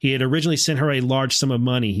 He had originally sent her a large sum of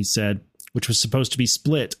money, he said, which was supposed to be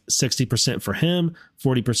split 60% for him,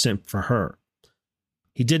 40% for her.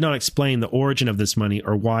 He did not explain the origin of this money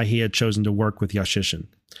or why he had chosen to work with Yashishin.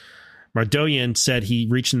 Mardoyan said he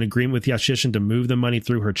reached an agreement with Yashishin to move the money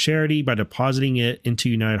through her charity by depositing it into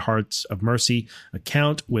United Hearts of Mercy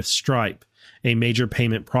account with Stripe, a major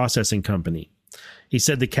payment processing company. He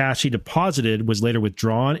said the cash he deposited was later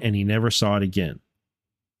withdrawn and he never saw it again.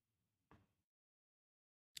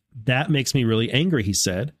 That makes me really angry, he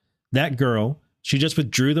said. That girl, she just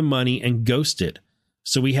withdrew the money and ghosted.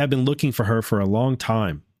 So we have been looking for her for a long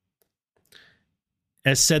time.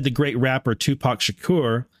 As said the great rapper Tupac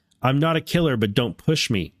Shakur, "I'm not a killer, but don't push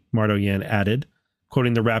me," Mardoyan added,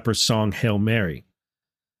 quoting the rapper's song Hail Mary.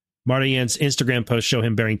 Mardoyan's Instagram posts show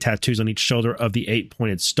him bearing tattoos on each shoulder of the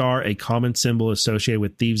 8-pointed star, a common symbol associated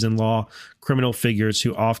with thieves-in-law, criminal figures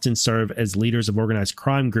who often serve as leaders of organized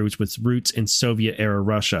crime groups with roots in Soviet-era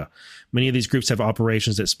Russia. Many of these groups have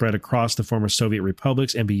operations that spread across the former Soviet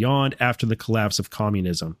republics and beyond after the collapse of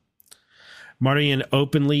communism. Mardoyan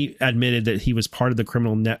openly admitted that he was part of the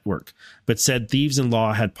criminal network, but said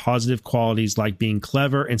thieves-in-law had positive qualities like being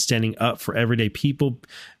clever and standing up for everyday people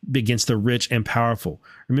against the rich and powerful.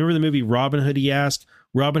 Remember the movie Robin Hood, he asked?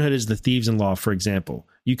 Robin Hood is the thieves-in-law, for example.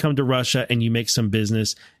 You come to Russia and you make some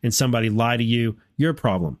business and somebody lie to you, your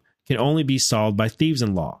problem can only be solved by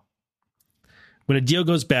thieves-in-law. When a deal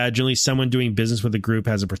goes bad, generally someone doing business with a group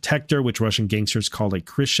has a protector, which Russian gangsters call a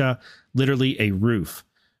krisha, literally a roof,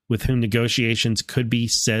 with whom negotiations could be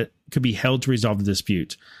held to resolve the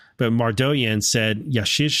dispute. But Mardoyan said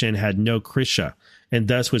Yashishin had no krisha, and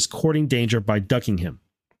thus was courting danger by ducking him.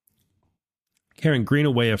 Karen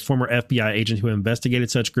Greenaway, a former FBI agent who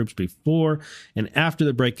investigated such groups before and after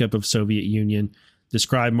the breakup of Soviet Union,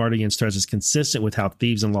 described Mardoyan's threats as consistent with how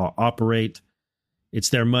thieves-in-law operate. It's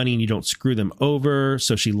their money and you don't screw them over,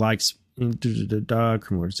 so she likes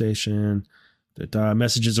criminalization.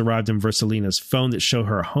 Messages arrived in Versalina's phone that show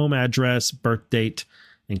her home address, birth date,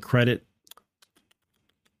 and credit.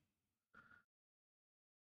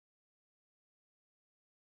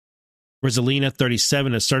 Versalina,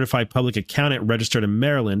 37, a certified public accountant registered in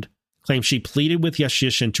Maryland, claimed she pleaded with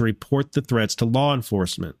Yashishin to report the threats to law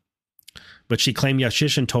enforcement. But she claimed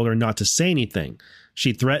Yashishin told her not to say anything.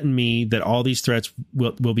 She threatened me that all these threats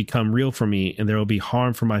will become real for me and there will be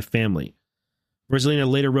harm for my family. Versalina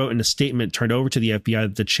later wrote in a statement turned over to the FBI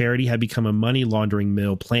that the charity had become a money laundering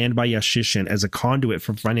mill planned by Yashishin as a conduit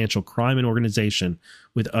for financial crime and organization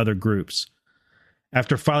with other groups.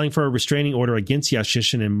 After filing for a restraining order against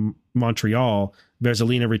Yashishin in Montreal,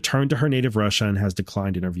 Versalina returned to her native Russia and has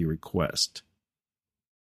declined interview request.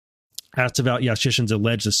 Asked about Yashishin's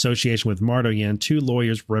alleged association with Mardoyan, two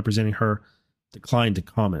lawyers representing her declined to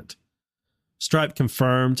comment. Stripe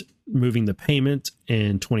confirmed moving the payment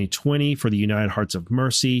in 2020 for the United Hearts of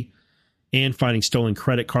Mercy and finding stolen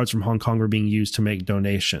credit cards from Hong Kong were being used to make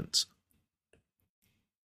donations.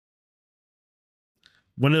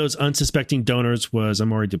 One of those unsuspecting donors was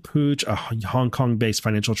Amaury Depuch, a Hong Kong-based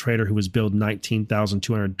financial trader who was billed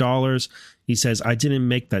 $19,200. He says, "I didn't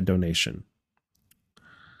make that donation."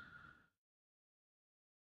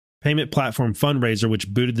 Payment platform Fundraiser,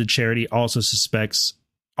 which booted the charity,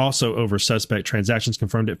 also over suspect transactions,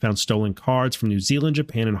 confirmed it found stolen cards from New Zealand,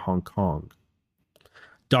 Japan, and Hong Kong.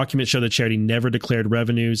 Documents show the charity never declared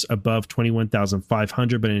revenues above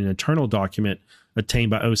 $21,500, but an internal document obtained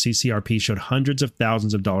by OCCRP showed hundreds of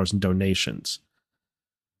thousands of dollars in donations.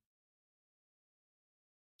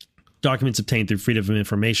 Documents obtained through Freedom of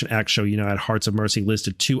Information Act show United Hearts of Mercy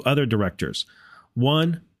listed two other directors.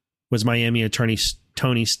 One was Miami attorney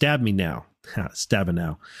Tony Stab Me Now.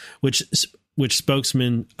 Stabenow, which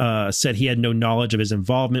spokesman said he had no knowledge of his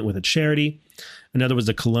involvement with a charity. Another was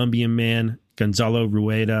the Colombian man, Gonzalo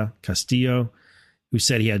Rueda Castillo, who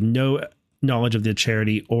said he had no knowledge of the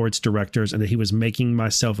charity or its directors and that he was making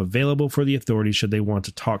myself available for the authorities should they want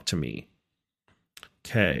to talk to me.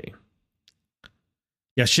 Okay.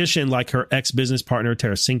 Yashishin, like her ex-business partner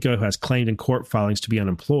Tarasenko, who has claimed in court filings to be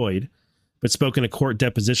unemployed, but spoke in a court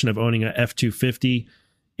deposition of owning a F-250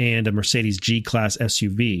 and a Mercedes G-Class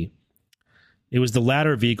SUV. It was the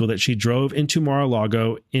latter vehicle that she drove into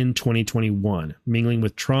Mar-a-Lago in 2021, mingling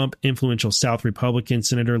with Trump, influential South Republican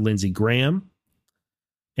Senator Lindsey Graham,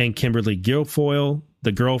 and Kimberly Guilfoyle,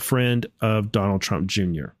 the girlfriend of Donald Trump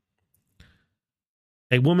Jr.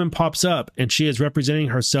 A woman pops up, and she is representing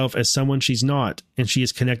herself as someone she's not, and she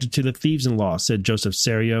is connected to the thieves-in-law, said Joseph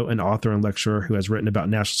Serio, an author and lecturer who has written about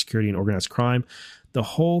national security and organized crime. The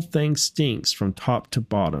whole thing stinks from top to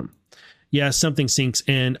bottom. Yeah, something stinks,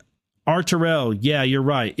 and Arterell, yeah, you're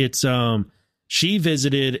right. It's she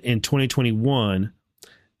visited in 2021.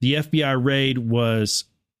 The FBI raid was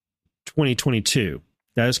 2022.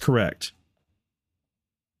 That is correct.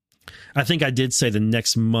 I think I did say the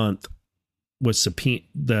next month was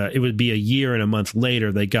subpoena. It would be a year and a month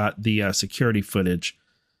later they got the security footage.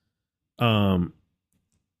 There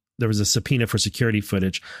was a subpoena for security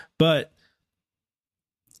footage, but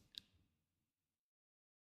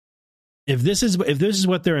if this is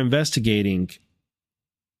what they're investigating,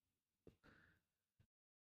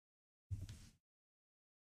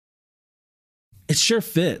 it sure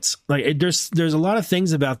fits. Like there's a lot of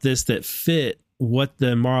things about this that fit what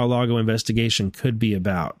the Mar-a-Lago investigation could be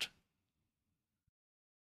about.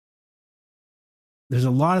 There's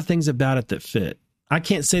a lot of things about it that fit. I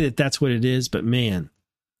can't say that that's what it is, but man,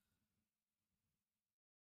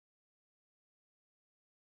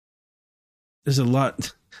 there's a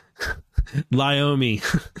lot. Lyomi,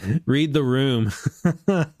 read the room.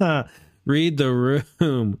 Read the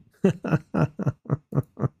room.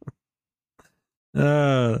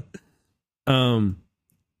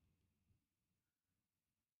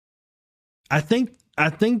 I think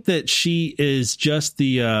that she is just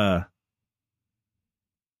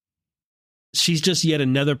she's just yet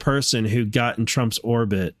another person who got in Trump's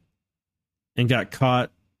orbit and got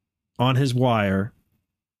caught on his wire,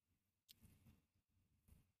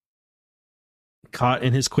 caught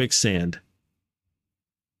in his quicksand.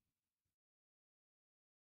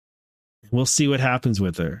 We'll see what happens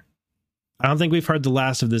with her. I don't think we've heard the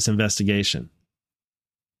last of this investigation.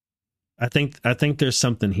 I think there's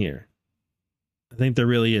something here. I think there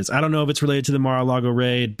really is. I don't know if it's related to the Mar-a-Lago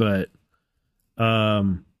raid, but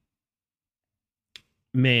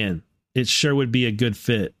man, it sure would be a good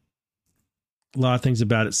fit. A lot of things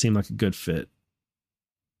about it seem like a good fit.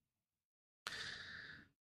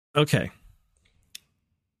 Okay.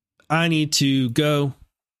 I need to go.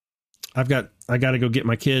 I got to go get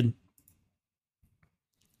my kid.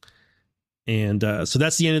 And so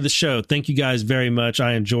that's the end of the show. Thank you guys very much.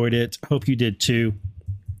 I enjoyed it. Hope you did too.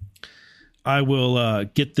 I will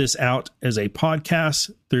get this out as a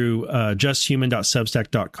podcast through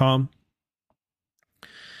justhuman.substack.com.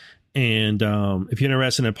 And if you're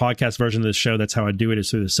interested in a podcast version of the show, that's how I do it, is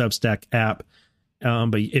through the Substack app.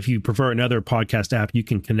 But if you prefer another podcast app, you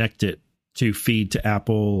can connect it to feed to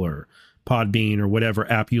Apple or Podbean or whatever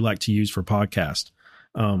app you like to use for podcast.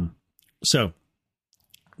 So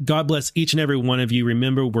God bless each and every one of you.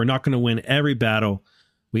 Remember, we're not going to win every battle.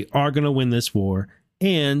 We are going to win this war.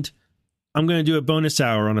 And I'm going to do a bonus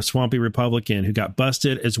hour on a swampy Republican who got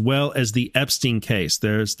busted, as well as the Epstein case.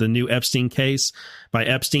 There's the new Epstein case by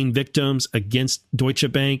Epstein victims against Deutsche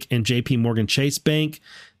Bank and JP Morgan Chase Bank.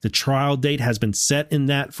 The trial date has been set in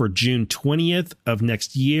that for June 20th of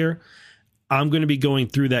next year. I'm going to be going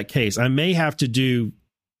through that case. I may have to do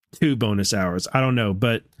 2 bonus hours. I don't know,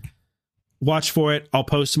 but watch for it. I'll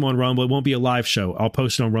post them on Rumble. It won't be a live show. I'll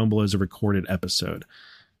post it on Rumble as a recorded episode.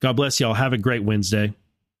 God bless y'all. Have a great Wednesday.